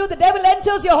attitude, the devil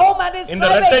enters your home and is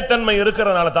இந்த இரட்டைத்தன்மை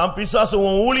இருக்கிறனால தான் பிசாசு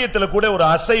உன் ஊழியத்திலே கூட ஒரு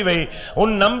அசைவை,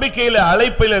 உன் நம்பிக்கையிலே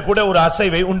அழைப்பிலே கூட ஒரு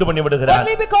அசைவை உண்டு பண்ணி விடுகிறான்.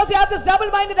 Only because you have this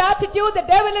double-minded attitude, the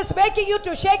devil is making you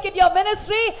to shake in your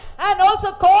ministry and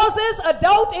also causes a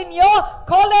doubt in your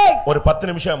calling. ஒரு 10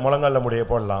 நிமிஷம் முழங்கால்ல முடிய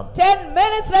போடலாம். 10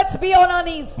 minutes, let's be on our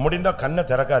knees. முடிந்தா கண்ணை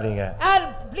திறக்காதீங்க. And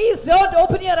please don't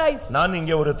open your eyes. நான்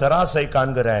இங்கே ஒரு தராசை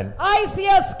காண்கிறேன். I see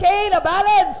a scale, a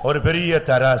balance. ஒரு பெரிய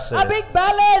தராசு. A big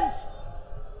balance.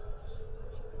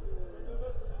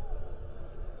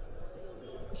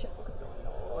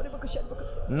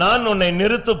 நான் உன்னை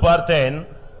நிறுத்து பார்த்தேன்,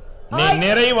 நீ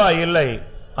நிறைவா இல்லை,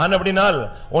 ஆனபடினால்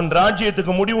உன்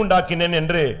ராஜ்யத்துக்கு முடிவுண்டாக்கினேன்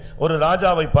என்று ஒரு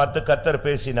ராஜாவை பார்த்து கர்த்தர்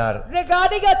பேசினார்.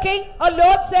 Regarding a king, a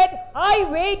Lord said, I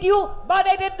weighed you, but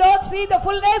I did not see the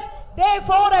fullness.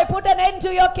 Therefore I put an end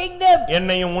to your kingdom.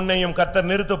 என்னையும் உன்னையும் கர்த்தர்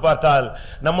நிறுத்து பார்த்தால்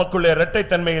நமக்குள்ள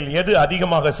இரட்டைத்தன்மையில் எது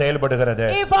அதிகமாக செயல்படுகிறது?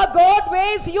 If our God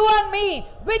weighs you and me,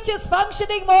 which is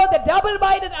functioning more, the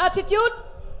double-minded attitude?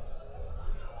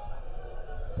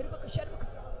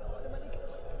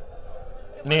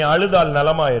 நீ அழுதால்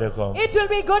நலமா இருக்கும். It will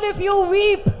be good if you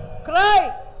weep, cry.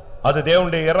 அது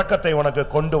தேவனுடைய இரக்கத்தை உனக்கு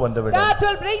கொண்டு வந்து விடும். That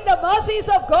will bring the mercies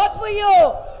of God for you.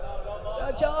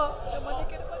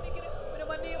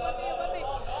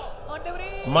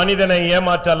 மனிதனை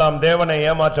ஏமாற்றலாம், தேவனை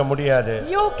ஏமாற்ற முடியாது.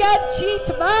 You can cheat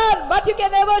man, but you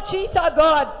can never cheat our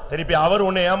God. திருப்பி அவர்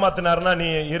உன்னை ஏமாத்தினார்னா நீ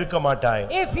இருக்க மாட்டாய்.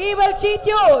 If he will cheat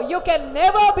you, you can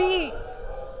never be.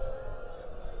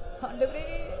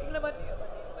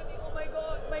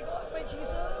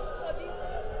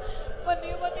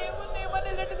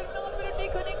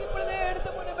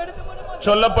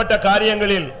 சொல்லப்பட்ட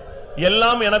காரியங்களில்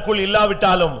எல்லாம் எனக்குள்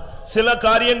இல்லாவிட்டாலும் சில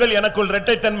காரியங்கள் எனக்குள்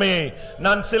இரட்டைத்தன்மையை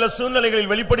நான் சில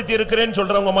சூழ்நிலைகளில் வெளிப்படுத்தி இருக்கிறேன்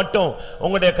சொல்றவங்க மட்டும்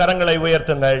உங்களுடைய கரங்களை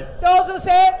உயர்த்துங்கள். Those who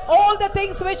say all the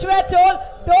things which were told,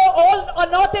 though all are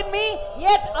not in me,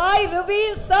 yet I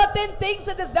reveal certain things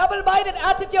in this double-minded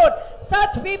attitude.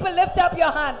 Such people lift up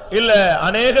your hand. இல்ல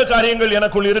अनेक காரியங்கள்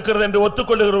எனக்குள் இருக்கிறது என்று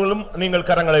ஒத்துக்கொள்கிறவர்களும் நீங்கள்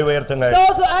கரங்களை உயர்த்துங்கள்.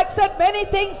 Those who accept many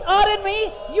things are in me,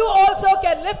 you also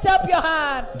can lift up your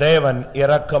hand. தேவன்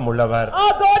இரக்கமுள்ளவர்.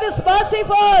 Our God is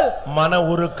merciful. மன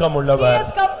உருக்கம் உள்ளவர். He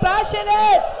is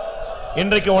compassionate.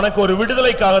 இன்றைக்கு உனக்கு ஒரு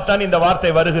விடுதலைக்காகத்தான் இந்த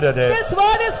வார்த்தை வருகிறது. This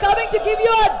word is coming to give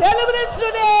you a deliverance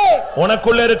today.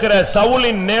 உனக்குள்ள இருக்கிற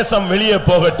சவுலின் நேசம் வெளியே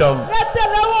போகட்டும். Let the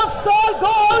love of Saul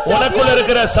go out of you. உனக்குள்ள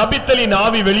இருக்கிற சபித்தலின்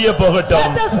ஆவி வெளியே போகட்டும்.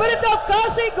 Let the spirit of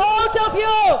cursing go out of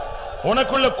you.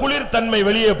 உனக்குள்ள குளிர் தன்மை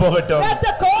வெளியே போகட்டும். Let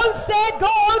the cold state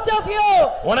go out of you.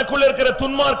 உனக்குள்ள இருக்கிற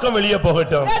துன்மார்க்கம் வெளியே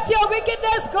போகட்டும். Let your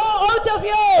wickedness go out of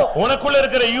you. உனக்குள்ள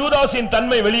இருக்கிற யூதாஸின்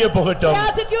தன்மை வெளியே போகட்டும். The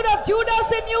attitude of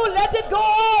Judas in you, let it go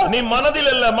out. நீ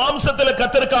மனதில் அல்ல மாம்சத்தில்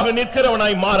கர்த்தருக்காக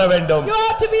நிற்கிறவனாய் மாற வேண்டும். You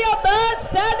have to be a man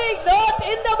standing not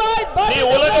in the mind but நீ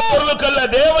உலக பொருளுக்கு அல்ல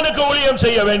தேவனுக்கு ஊழியம்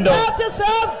செய்ய வேண்டும். You have to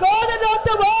serve God and not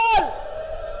the world.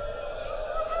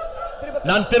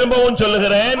 நான் திரும்பவும்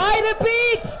சொல்லுகிறேன். I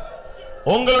repeat.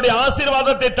 உங்களுடைய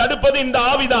ஆசீர்வாதத்தை தடுப்பது இந்த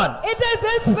ஆவிதான். It is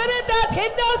the spirit that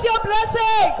hinders your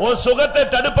blessing. உன் சுகத்தை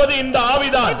தடுப்பது இந்த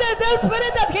ஆவிதான். It is the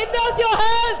spirit that hinders your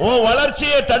health. உன்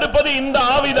வளர்ச்சியை தடுப்பது இந்த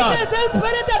ஆவிதான். It is the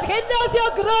spirit that hinders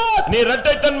your growth. நீ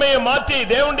இரட்டைத்தன்மையை மாற்றி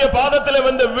தேவனுடைய பாதத்திலே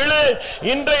வந்து விழு.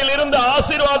 இன்றையிலிருந்து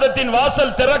ஆசீர்வாதத்தின்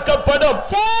வாசல் திறக்கப்படும்.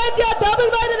 Change your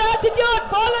double-minded attitude,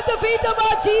 for fall at the feet of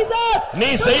our Jesus. நீ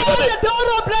செய்வது the door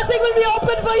of blessing will be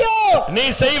open for you. நீ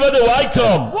செய்வது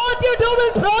வாய்க்கும். What you do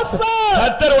will prosper.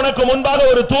 கர்த்தர் உனக்கு முன்பாக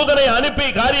ஒரு தூதனை அனுப்பி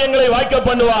காரியங்களை வாய்க்க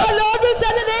பண்ணுவார். The Lord will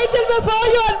send an angel before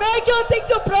you and make your thing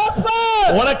to prosper.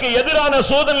 உனக்கு எதிரான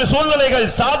சூழ்நிலைகள்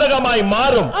சாதகமாய்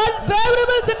மாறும்.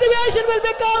 Unfavorable situation will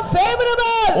become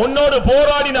favorable. உன்னோடு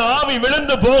போராடின ஆவி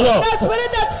விழுந்து போகும். The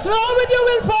spirit that strove with you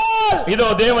will fall. இதோ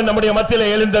தேவன் நம்முடைய மத்தியிலே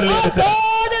எழுந்தருளி இருக்கிறார்.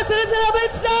 God is risen up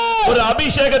and stand. ஒரு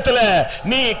அபிஷேகத்திலே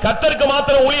நீ கர்த்தருக்கு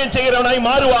மாத்திரம் ஊழியம் செய்கிறவனாய்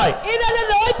மாறுவாய். In an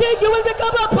anointing you will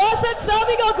become a person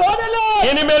serving our God alone.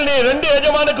 இனிமேல் நீ ரெண்டு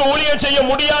எஜமானுக்கு ஊழியம் செய்ய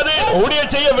முடியாது,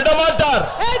 ஊழியம் செய்ய விட மாட்டார்.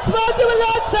 Henceforth you will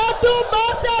not serve two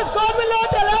masters. God will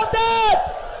not allow that.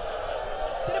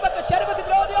 திருமக்கு ஷர்பக்கு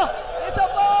திரோனியோ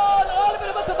இசப்போல் all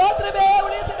திருமக்கு மாத்திரமே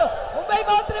ஊழியம் செய்யணும். உம்மை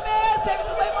மாத்திரமே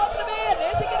சேவித்து உம்மை மாத்திரமே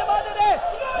நேசிக்கிற மாட்டரே.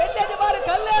 ரெண்டு எஜமான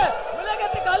கல்ல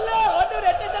உலகத்து கல்ல ஆண்டவர்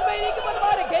ரெட்டை தன்மை நீக்கி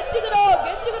பண்ணுவாரு. கெஞ்சுகிறோம்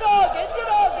கெஞ்சுகிறோம்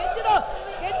கெஞ்சுகிறோம் கெஞ்சுகிறோம்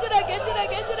கெஞ்சுற கெஞ்சுற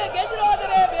கெஞ்சுற கெஞ்சுற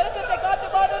ஆண்டரே இரக்கத்தை காட்டு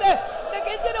மாட்டரே. இந்த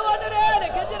கெஞ்சுற ஆண்டரே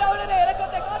கெஞ்சுற ஆண்டரே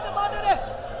இரக்கத்தை காட்டு மாட்டரே.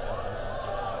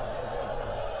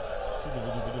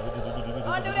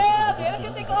 ஆண்டவரே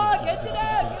இரக்கத்துக்கா கெஞ்சுற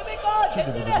கிருபைக்கா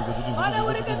கெஞ்சுற மன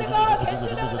உருக்கத்துக்கா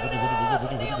கெஞ்சுற ஆண்டவரே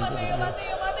மன்னியும் மன்னியும்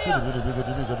மன்னியும் மன்னியும்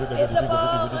இயேசுப்பா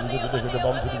மன்னியும் மன்னியும்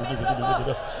மன்னியும் இயேசுப்பா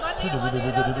மன்னியும்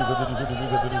மன்னியும்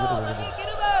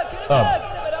கிருபை கிருபை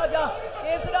கிருபை ராஜா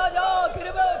இயேசு ராஜா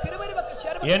கிருபை கிருபை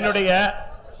நமக்கு என்னுடைய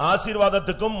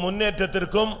ஆசீர்வாதத்துக்கும்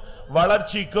முன்னேற்றத்திற்கும்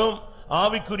வளர்ச்சிக்கும்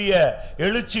ஆவிக்குரிய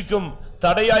எழுச்சிக்கும்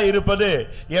தடையாய் இருப்பது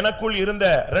எனக்குள் இருந்த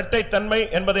இரட்டை தன்மை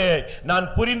என்பதை நான்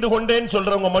புரிந்து கொண்டேன்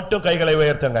சொல்றவங்க மட்டும் கைகளை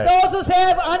உயர்த்துங்க. Those who say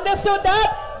have understood that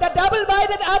the double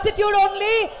minded attitude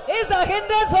only is a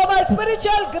hindrance for my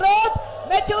spiritual growth,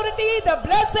 maturity, the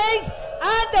blessings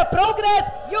and the progress,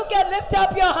 you can lift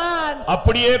up your hands.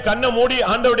 அப்படியே கண்ணை மூடி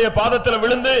ஆண்டவருடைய பாதத்துல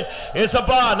விழுந்து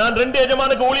ஏசப்பா நான் ரெண்டு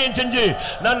எஜமானுக்கு ஊழியம் செஞ்சு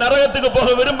நான் நரகத்துக்கு போக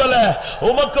விரும்பல,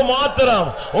 உமக்கு மாத்திரம்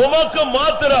உமக்கு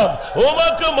மாத்திரம்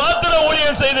உமக்கு மாத்திரம்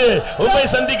ஊழியம் செய்து உம்மை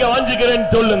சந்திக்க வாஞ்சிக்கிறேன்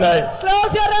சொல்லுங்க.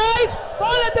 Close your eyes,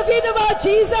 fall at the feet of our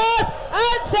Jesus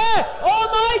and say, oh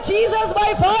my Jesus,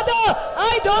 my Father,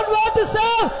 I don't want to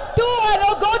serve to and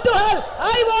go to hell.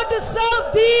 I want to serve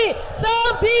thee,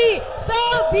 serve thee,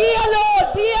 serve thee alone,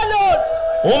 thee alone.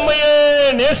 உம்மையே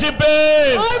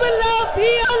நேசிப்பேன். I will love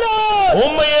thee alone.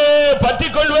 உம்மையே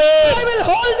பற்றிக்கொள்வேன். I will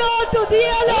hold on to thee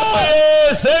alone. உம்மையே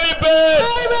சேவிப்பேன்.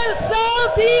 I will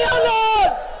serve thee alone.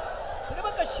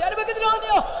 திருமக்க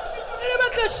ஷர்பகதிரோனியோ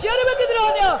திருமக்க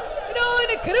ஷர்பகதிரோனியோ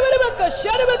கிரோனி கிருபலமக்க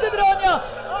ஷர்பகதிரோனியோ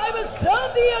I will serve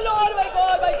thee alone, my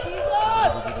God, my Jesus.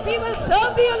 We will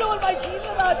serve thee alone, my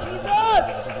Jesus, our Jesus.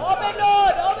 Amen,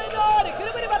 Lord. Amen, Lord.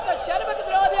 கிருபலமக்க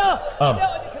ஷர்பகதிரோனியோ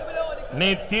நீ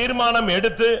தீர்மானம்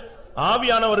எடுத்து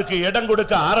ஆவியானவருக்கு இடம்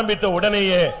கொடுக்க ஆரம்பித்த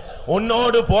உடனேயே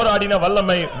உன்னோடு போராடின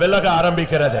வல்லமை விலக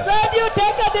ஆரம்பிக்கிறது. When you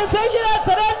take a decision and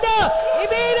surrender,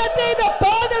 immediately the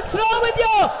power that's wrong with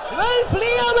you will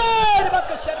flee away.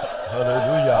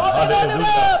 Hallelujah.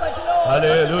 Hallelujah.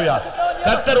 Hallelujah.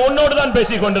 கர்த்தர் உன்னோடு தான்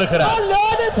பேசிக் கொண்டிருக்கிறார். The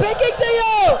Lord is speaking to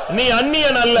you. நீ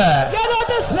அந்நியன் அல்ல. You are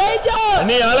not a stranger.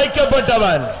 நீ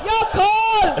அழைக்கப்பட்டவன். You are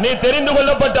called. நீ தெரிந்து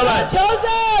கொள்ளப்பட்டவன். You are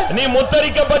chosen. நீ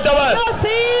முத்திரிக்கப்பட்டவன். You are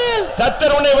sealed.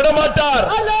 கர்த்தர் உன்னை விட மாட்டார்.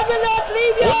 The Lord will not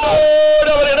leave you.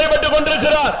 உன்னோடு அவர் இடைப்பட்டு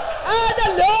கொண்டிருக்கிறார். And the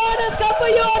Lord has come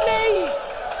for you only.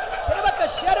 திருமக்க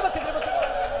ஷர்பக திருமக்க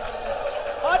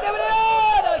ஆண்டவரே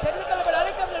நான் தெரிந்து கொள்ளப்பட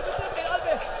அழைக்கப்பட்ட புத்திரனே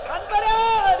ஆண்டவரே அன்பரே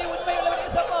நீ உண்மையுள்ளவரே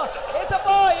இயேசுப்பா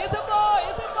இயேசுப்பா இயேசுப்பா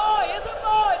இயேசுப்பா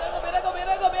இயேசுப்பா மிரகம்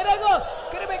மிரகம் மிரகம்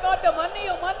கிருபை காட்ட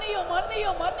மன்னியும் மன்னியும்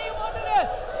மன்னியும் மன்னியும் ஆண்டவரே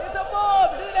இயேசுப்பா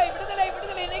விடுதலை விடுதலை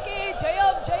விடுதலை இன்னைக்கு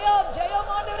ஜெயம் ஜெயம் ஜெயம்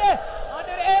ஆண்டவரே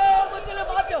ஆண்டவரே முற்றிலும்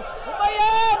மாற்றும் உம்மையே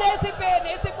நேசிப்பேன்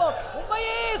நேசிப்போம்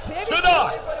உம்மையே சேவிப்போம்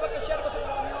திருமக்க ஷர்பக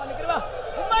திருமக்க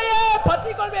உம்மையே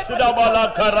பற்றிக்கொள்வேன் சுடாபாலா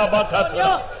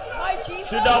கரபாகத்ரா My Jesus,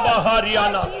 சுடாபா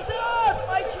Haryana my Jesus,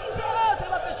 my Jesus.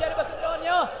 திருமக்க ஷர்பக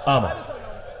திருமக்க ஆமா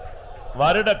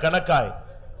வருட கணக்காய்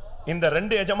இந்த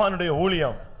ரெண்டு எஜமானுடைய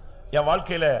ஊழியம் என்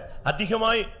வாழ்க்கையில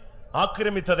அதிகமாய்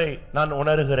ஆக்கிரமித்ததை நான்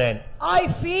உணர்கிறேன். I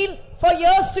feel for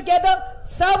years together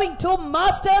serving two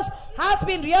masters has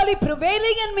been really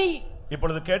prevailing in me.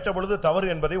 இப்பொழுது கேட்ட பொழுது தவறு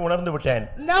என்பதை உணர்ந்து விட்டேன்.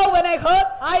 Now when I heard,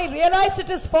 I realized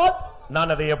it is fault.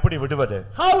 நான் அதை எப்படி விடுவது?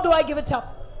 How do I give it up?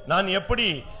 நான் எப்படி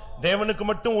தேவனுக்கு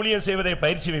மட்டும் ஊழியம் செய்வதை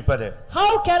பயிற்சி வைப்பது?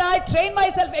 How can I train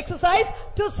myself, exercise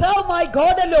to serve my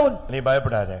God alone? நீ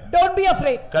பயப்படாதே. Don't be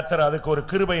afraid. கர்த்தர் அதுக்கு ஒரு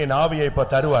கிருபையின் ஆவியை இப்ப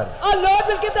தருவார். Our Lord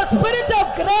will give the spirit of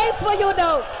grace for you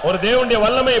now. ஒரு தேவனுடைய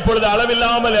வல்லமை இப்பொழுது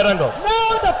அளவில்லாமல் இறங்கும். Now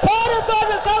the power of God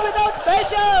will come without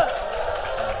measure.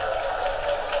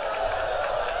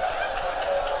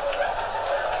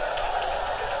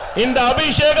 இந்த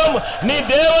அபிஷேகம் நீ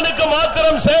தேவனுக்கு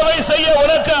மாத்திரம் சேவை செய்ய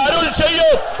உனக்கு அருள்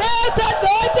செய்யும். There's a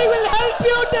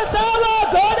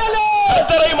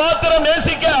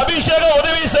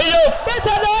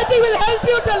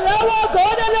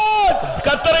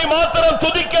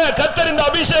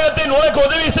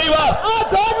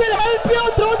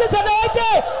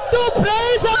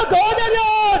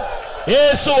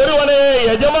இயேசு ஒருவனே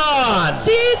எஜமான்.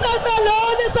 Jesus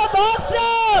alone is the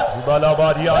master.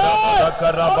 பலபாரியாரா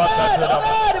கரபாக்கரா.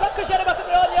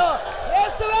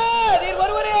 இயேசுவே நீர்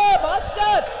ஒருவரே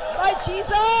master. My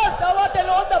Jesus, thou art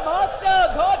alone the master,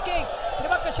 God King.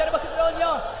 திருமக்க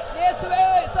சர்வகத்ரோன்யா. இயேசுவே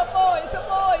இசப்போ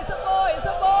இசப்போ இசப்போ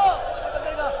இசப்போ.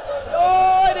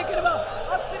 ஓய் கிருபா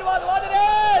ஆசீர்வாத வாடரே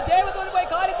தேவதூதன்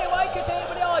போய் காரியத்தை வாய்க்க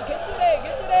செய்யபடியா கெஞ்சுரே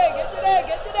கெஞ்சுரே கெஞ்சுரே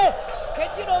கெஞ்சுரே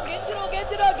கெஞ்சுரோ கெஞ்சுரோ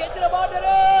கெஞ்சுரோ கெஞ்சுரோ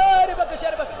வாடரே திருமக்க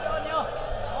சர்வகத்ரோன்யா.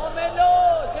 ஆமென்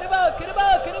லோர்ட். கிருபா கிருபா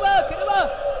கிருபா கிருபா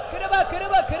கிருபா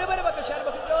கிருபா கிருபா திருமக்க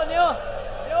சர்வகத்ரோன்யா.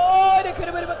 ஓய்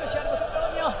கிருபா திருமக்க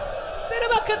சர்வகத்ரோன்யா.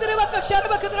 திருமக்க திருமக்க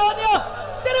சர்வகத்ரோன்யா.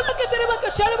 திருமக்க திருமக்க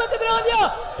சர்வகத்ரோன்யா.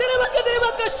 திருமக்க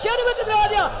திருமக்க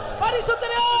சர்வகத்ரோன்யா.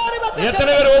 பரிசுத்தரே திருமக்க.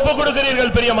 எத்தனை பேர் ஒப்பு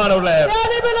கொடுக்கிறீர்கள் பிரியமானவர்களே?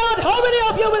 How many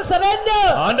of you will surrender?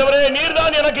 ஆண்டவரே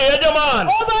நீர்தான் எனக்கு எஜமான்.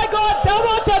 Oh my God, thou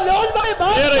art alone my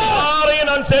master. வேற யாரையும்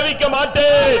நான் சேவிக்க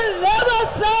மாட்டேன். I will never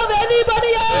serve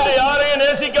anybody else. வேற யாரையும்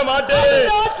நேசிக்க I மாட்டேன். will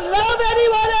not love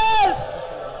anyone else.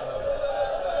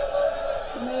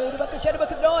 திருமக்க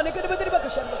சர்வகத்ரோன்யா. Kripa திருமக்க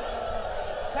சர்வகத்ரோன்யா.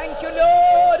 Thank you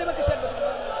Lord. திருமக்க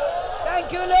சர்வகத்ரோன்யா. Thank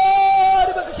you Lord.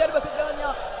 திருமக்க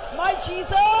சர்வகத்ரோன்யா. My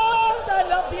Jesus, I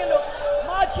love thee Lord.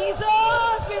 My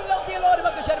Jesus, we love thee Lord.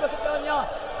 திருமக்க சர்வகத்ரோன்யா.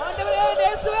 ஆண்டவரே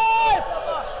இயேசுவே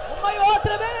சப்பா உம்மை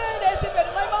மாத்திரமே நேசிப்பேன்.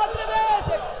 உம்மை மாத்திரமே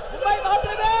உம்மை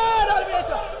மாத்திரமே நான்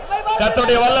நேசிப்பேன். உம்மை மாத்திரமே.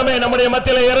 கர்த்தருடைய வல்லமை நம்முடைய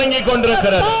மத்தியிலே இறங்கி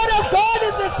கொண்டிருக்கிறது. The word of God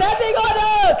is descending on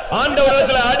us.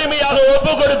 ஆண்டவரிடத்தில் அடிமையாக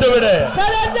ஒப்பு கொடுத்து விடு.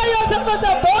 Surrender yourself as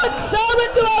a bond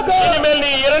servant to our God. இனிமேல்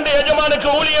நீ இரண்டு எஜமானுக்கு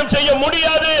ஊழியம் செய்ய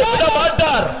முடியாது, விட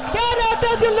மாட்டார். Cannot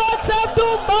as you Lord serve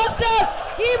two masters.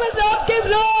 He will not give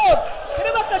room.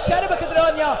 கிருபக்க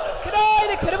சர்வகத்ரோன்யா.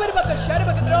 கிராயின கிருபக்க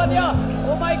சர்வகத்ரோன்யா.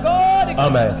 Oh my God.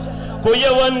 ஆமென்.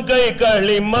 குயவன் கை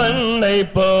களிமண்ணை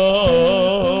போ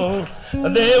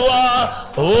தேவா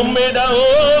உம்மிடம்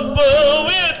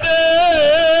ஒப்புவித்தேன்.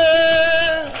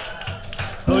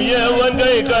 குயவன்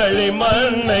கை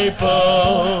களிமண்ணை போ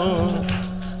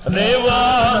தேவா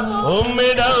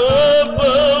உம்மிடம்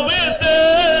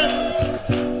ஒப்புவித்தேன்.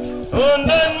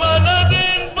 உந்தன்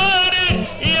மனதின்படி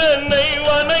என்னை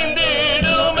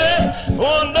வணைந்திடுமே.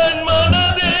 உந்தன்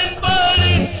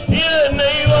மனதின்படி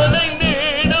என்னை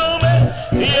வணைந்திடுமே.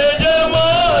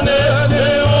 எஜமானே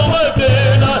உமக்கு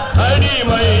நான்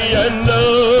அடிமை என்றோ.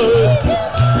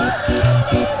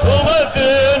 உமக்கு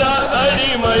நான்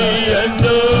அடிமை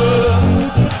என்றோ.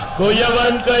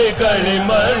 குயவன் கை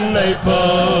களிமண்ணை போ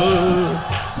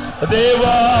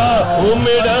தேவா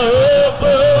உம்மிடம்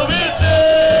ஒப்புவித்தேன்.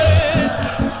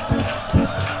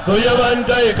 குயவன்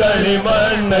கை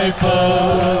களிமண்ணை போ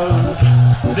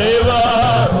தேவா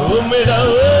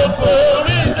உம்மிடம்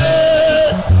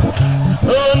ஒப்புவித்தேன்.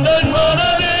 உந்தன்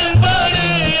மனதின்படி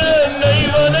என்னை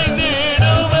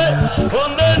வணங்கிடுமே.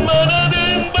 உந்தன்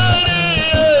மனதின்படி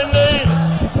என்னை.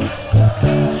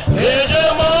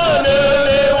 எஜமானே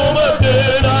உமக்கு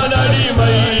நான்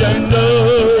அடிமை என்றோ.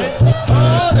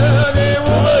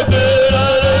 உமக்கு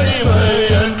நான் அடிமை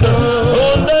என்றோ.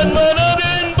 உந்தன்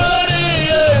மனதின்படி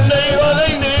என்னை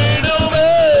வணங்கிடுமே.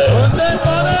 உந்தன்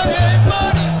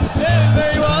மனதின்படி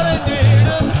என்னை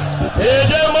வணங்கிடும்.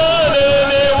 எஜமானே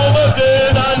உமக்கு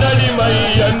நான் அடிமை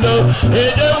என்றோ.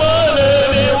 எஜமானே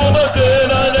உமக்கு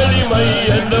நான் அடிமை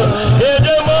என்றோ.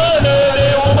 எஜமானே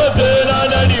உமக்கு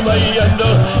நான் அடிமை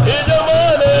என்றோ.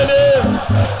 எஜமானே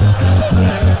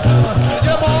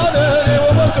எஜமானே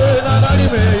உமக்கு நான்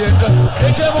அடிமை என்ற.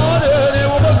 எஜமானே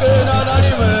உமக்கு நான்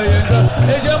அடிமை என்ற.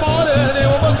 எஜமானே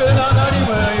உமக்கு நான்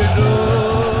அடிமை என்றோ.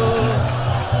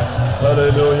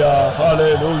 ஹalleluya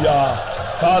ஹalleluya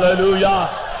ஹalleluya.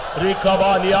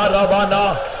 ரிகபானி அரபானா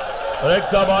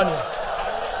ரிகபானி.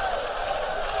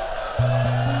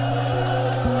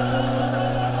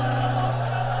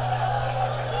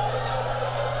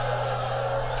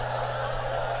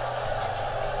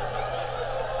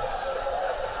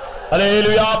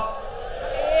 ஹalleluya.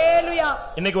 Hallelujah.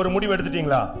 இன்னைக்கு ஒரு முடிவு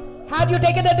எடுத்துட்டீங்களா? Have you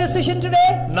taken a decision today?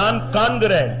 நான்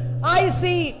காண்கிறேன். I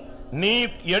see. நீ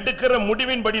எடுக்கிற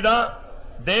முடிவின்படிதான்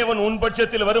தேவன் உன்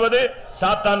பட்சத்தில் வருவது,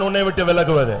 சாத்தான் உன்னை விட்டு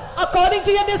விலகுவது. According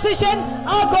to your decision,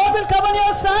 our God will come on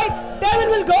your side, devil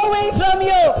will go away from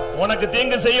you. உனக்கு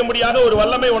தீங்கு செய்ய முடியாத ஒரு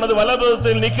வல்லமை உனது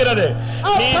வலதுபுறத்தில் நிற்கிறது.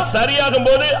 நீ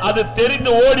சரியாகும்போது அது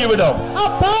தெரிந்து ஓடிவிடும். A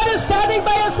power is standing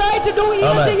by your side to do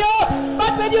evil to you,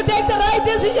 but when you take the right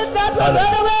decision, that will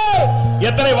run away.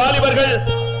 எத்தனை வாலிபர்கள்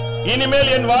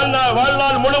இனிமேல் என்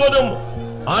வாழ்நாள் முழுவதும்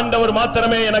ஆண்டவர்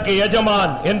மாத்திரமே எனக்கு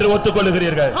எஜமான் என்று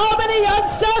ஒத்துக்கொள்கிறீர்கள்? How many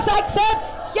youngsters accept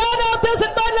hereafter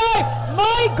in my life,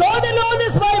 my God alone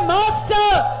is my master.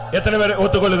 எத்தனை பேர்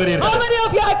ஒத்துக்கொள்கிறீர்கள்? How many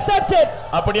of you accept it?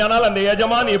 அப்படியானால் அந்த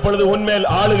எஜமான் இப்பொழுது உன்மேல்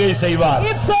ஆளுகை செய்வார்.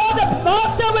 If so, the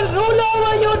master will rule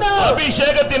over you now.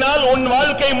 அபிஷேகத்தினால் உன்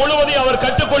வாழ்க்கை முழுவதையும் அவர்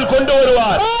கட்டுக்குள் கொண்டு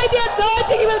வருவார். By the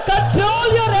anointing he will control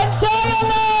your entire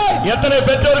life. எத்தனை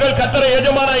பெற்றோர்கள் கர்த்தரை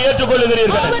எஜமானாய்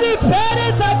ஏற்றுக்கொள்கிறீர்கள்? How many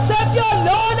parents accept your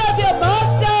Lord as your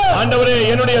master? ஆண்டவரே,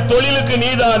 என்னுடைய தொழிலுக்கு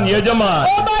நீதான் எஜமான்.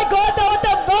 Oh my God, thou art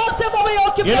the master for my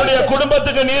occupation. என்னுடைய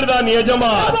குடும்பத்துக்கு நீர்தான்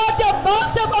எஜமான். Thou art the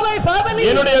master for my family.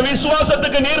 என்னுடைய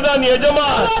விசுவாசத்துக்கு நீர்தான்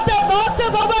எஜமான். Thou art the master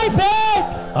for my faith.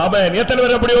 ஆமென். எத்தனை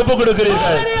பேர் அப்படி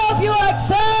ஒப்புக்கொடுக்கிறீர்கள்? How many of you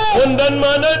accept? உந்தன்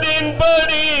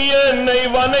மனதின்படி என்னை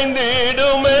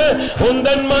வணைந்திடுமே,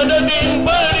 உந்தன்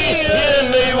மனதின்படி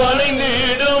என்னை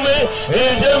வணைந்திடுமே,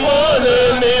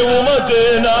 எஜமானனே உமக்கு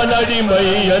நான் அடிமை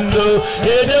என்று,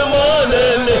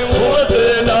 எஜமானனே உமக்கு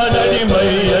நான் அடிமை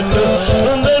என்று,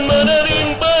 உந்தன்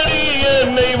மனதின்படி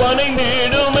என்னை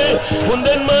வணைந்திடுமே,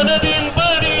 உந்தன்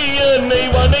மனதின்படி என்னை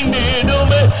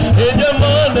வணைந்திடுமே,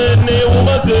 எஜமானனே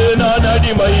உமக்கு நான்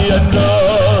அடிமை என்று,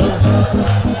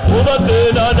 உமக்கு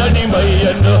நான் அடிமை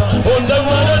என்று, உந்தன்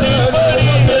மனதின்படி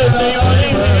என்னை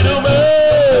வணைந்திடுமே,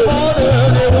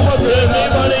 உமக்கு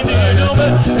நான் வணைந்திடுமே,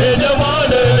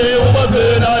 எஜமானனே உமக்கு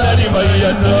நான் அடிமை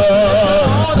என்று,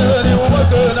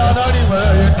 உமக்கு நான் அடிமை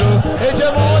என்று,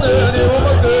 எஜமானனே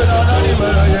உமக்கு நான்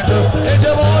அடிமை என்று,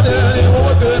 எஜமானனே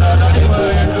உமக்கு நான் அடிமை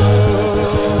என்று.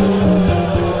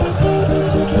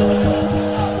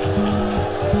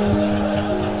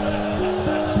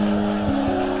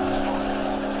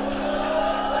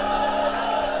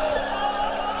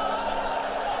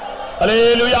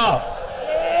 அல்லேலூயா.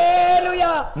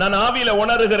 Hallelujah. நான் ஆவியில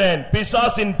உணர்கிறேன்,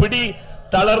 பிசாசின் பிடி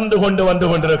தளர்ந்து கொண்டு வந்து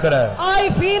கொண்டிருக்கிறது. I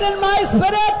feel in my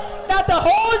spirit that the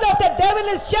hold of the devil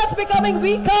is just becoming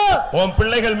weaker. உன்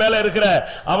பிள்ளைகள் மேல இருக்கிற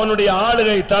அவனுடைய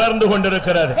ஆளுகை தளர்ந்து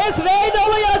கொண்டிருக்கிறது. His reign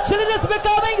over your children is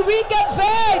becoming weak and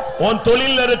faint. உன்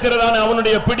தொழில்ல இருக்கிறதான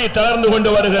அவனுடைய பிடி தளர்ந்து கொண்டு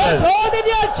His வருகிறது. hold in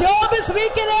your job is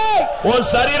weakening. உன்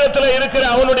சரீரத்துல இருக்கிற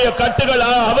அவனுடைய கட்டுகள்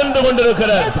அவிழ்ந்து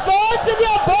கொண்டிருக்கிறது. His bonds in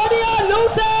your body are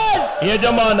loosened.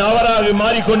 எஜமான் அவராக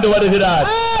மாறிக்கொண்டு வருகிறார்.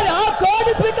 And our God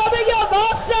is becoming your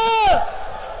master.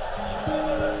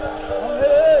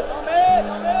 Amen,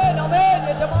 amen, amen.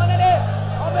 Yajamanane.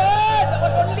 Amen. Thou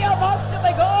art only our master,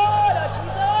 my God, our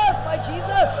Jesus, my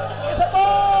Jesus. Is a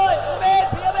boy. Amen.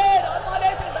 Be amen.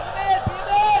 Amen. Be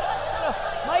amen.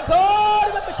 My God,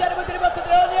 Tiribakku Sharibakku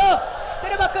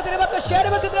Tiribakku Tiribakku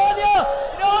Sharibakku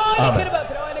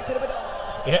Tiribakku.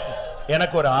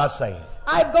 எனக்கு ஒரு ஆசை.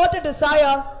 I've got a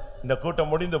desire. இந்த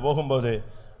கூட்டம் முடிந்து போகும்போது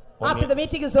After the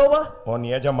meeting is over, உன்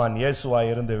எஜமான் இயேசுவா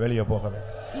இருந்து வெளியே போக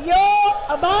வேண்டும். your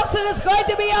master is going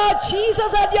to be our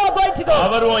Jesus and you are going to go.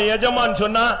 அவர் உன் எஜமான்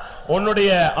சொன்னா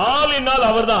உன்னுடைய ஆளினால்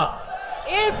அவர்தான்.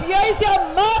 If he is your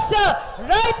master,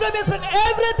 right from his spirit,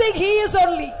 everything he is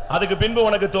only. அதுக்கு பின்பு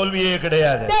உனக்கு தோல்வியே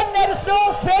கிடையாது. Then there is no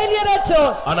failure at all.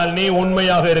 ஆனால் நீ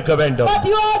உண்மையாக இருக்க வேண்டும். But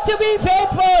you have to be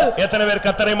faithful. எத்தனை பேர்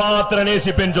கர்த்தரை மாத்திரம்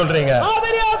நேசிப்பேன் சொல்றீங்க? How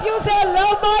many of you say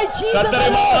love my Jesus கர்த்தரை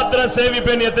alone? மாத்திரம்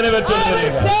சேவிப்பேன் எத்தனை பேர் I will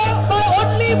சொல்றீங்க? save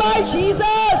only my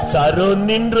Jesus.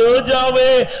 சரோனின்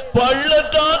Rojave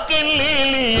பள்ளத்தாக்கின்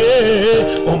லீலியே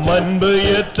உம் அன்பு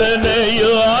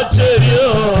எத்தனையோ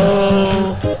ஆச்சரியம்.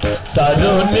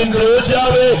 சரோனின்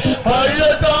ரோஜாவே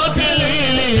பள்ளத்தாக்கின்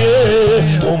லீலியே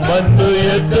உம் அன்பு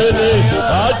எத்தனை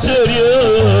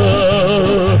ஆச்சரியம்.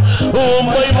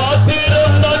 உம்மை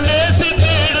மாத்திரம் நான்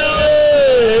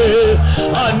நேசித்திடுவேன்,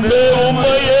 அன்பே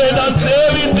உம்மையே நான்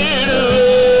சேவித்திடுவேன்.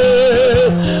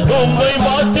 உம்மை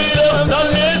மாத்திரம்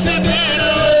நான்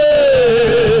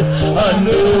நேசித்திடுவேன்,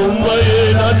 அன்பு உம்மையே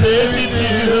நான்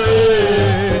சேவித்திடுவேன்.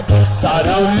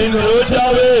 சரோனின்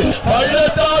ரோஜாவே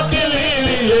பள்ளத்தாக்கில்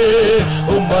லீலியே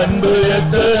உம் அன்பு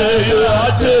எத்தனையோ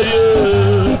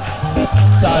ஆச்சரியம்.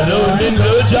 சரோனின்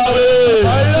ரோஜாவே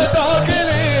பள்ளத்தாக்கில்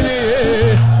லீலியே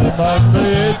உம் அன்பு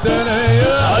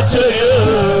எத்தனையோ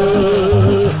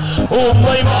ஆச்சரியம்.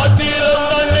 உம்மை மாத்திரம்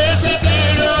நான்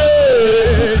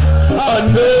நேசித்திடுவேன்,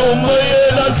 அன்பு உம்மையே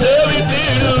நான்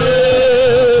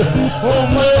சேவித்திடுவேன்.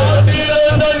 உம்மை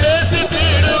மாத்திரம் நான்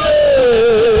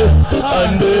நேசித்திடுவேன்,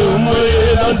 அன்பு உம்மையே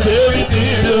நான்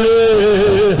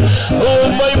சேவித்திடுவேன்.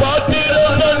 உம்மை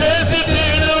மாத்திரம் நான்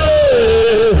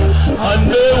நேசித்திடுவேன்,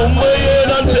 அன்பு உம்மையே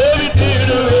நான்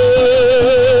சேவித்திடுவேன்.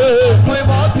 உம்மை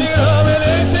மாத்திரம்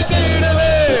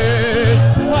நேசித்திடுவேன்,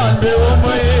 அன்பே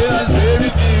உம்மையே நான்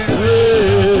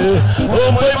சேவித்திடுவேன்.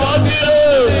 உம்மை மாத்திரம்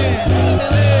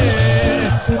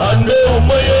அன்பு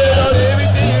உம்மையே நான்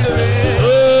சேவித்திடுவேன்.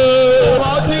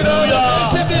 மாத்திரம்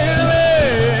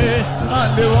நேசித்திடுவேன்,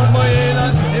 அன்பே உம்மையே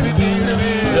நான்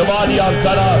சேவித்திடுவேன். தேவாதியா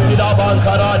கரா, பிதாபான்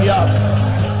கரானியா.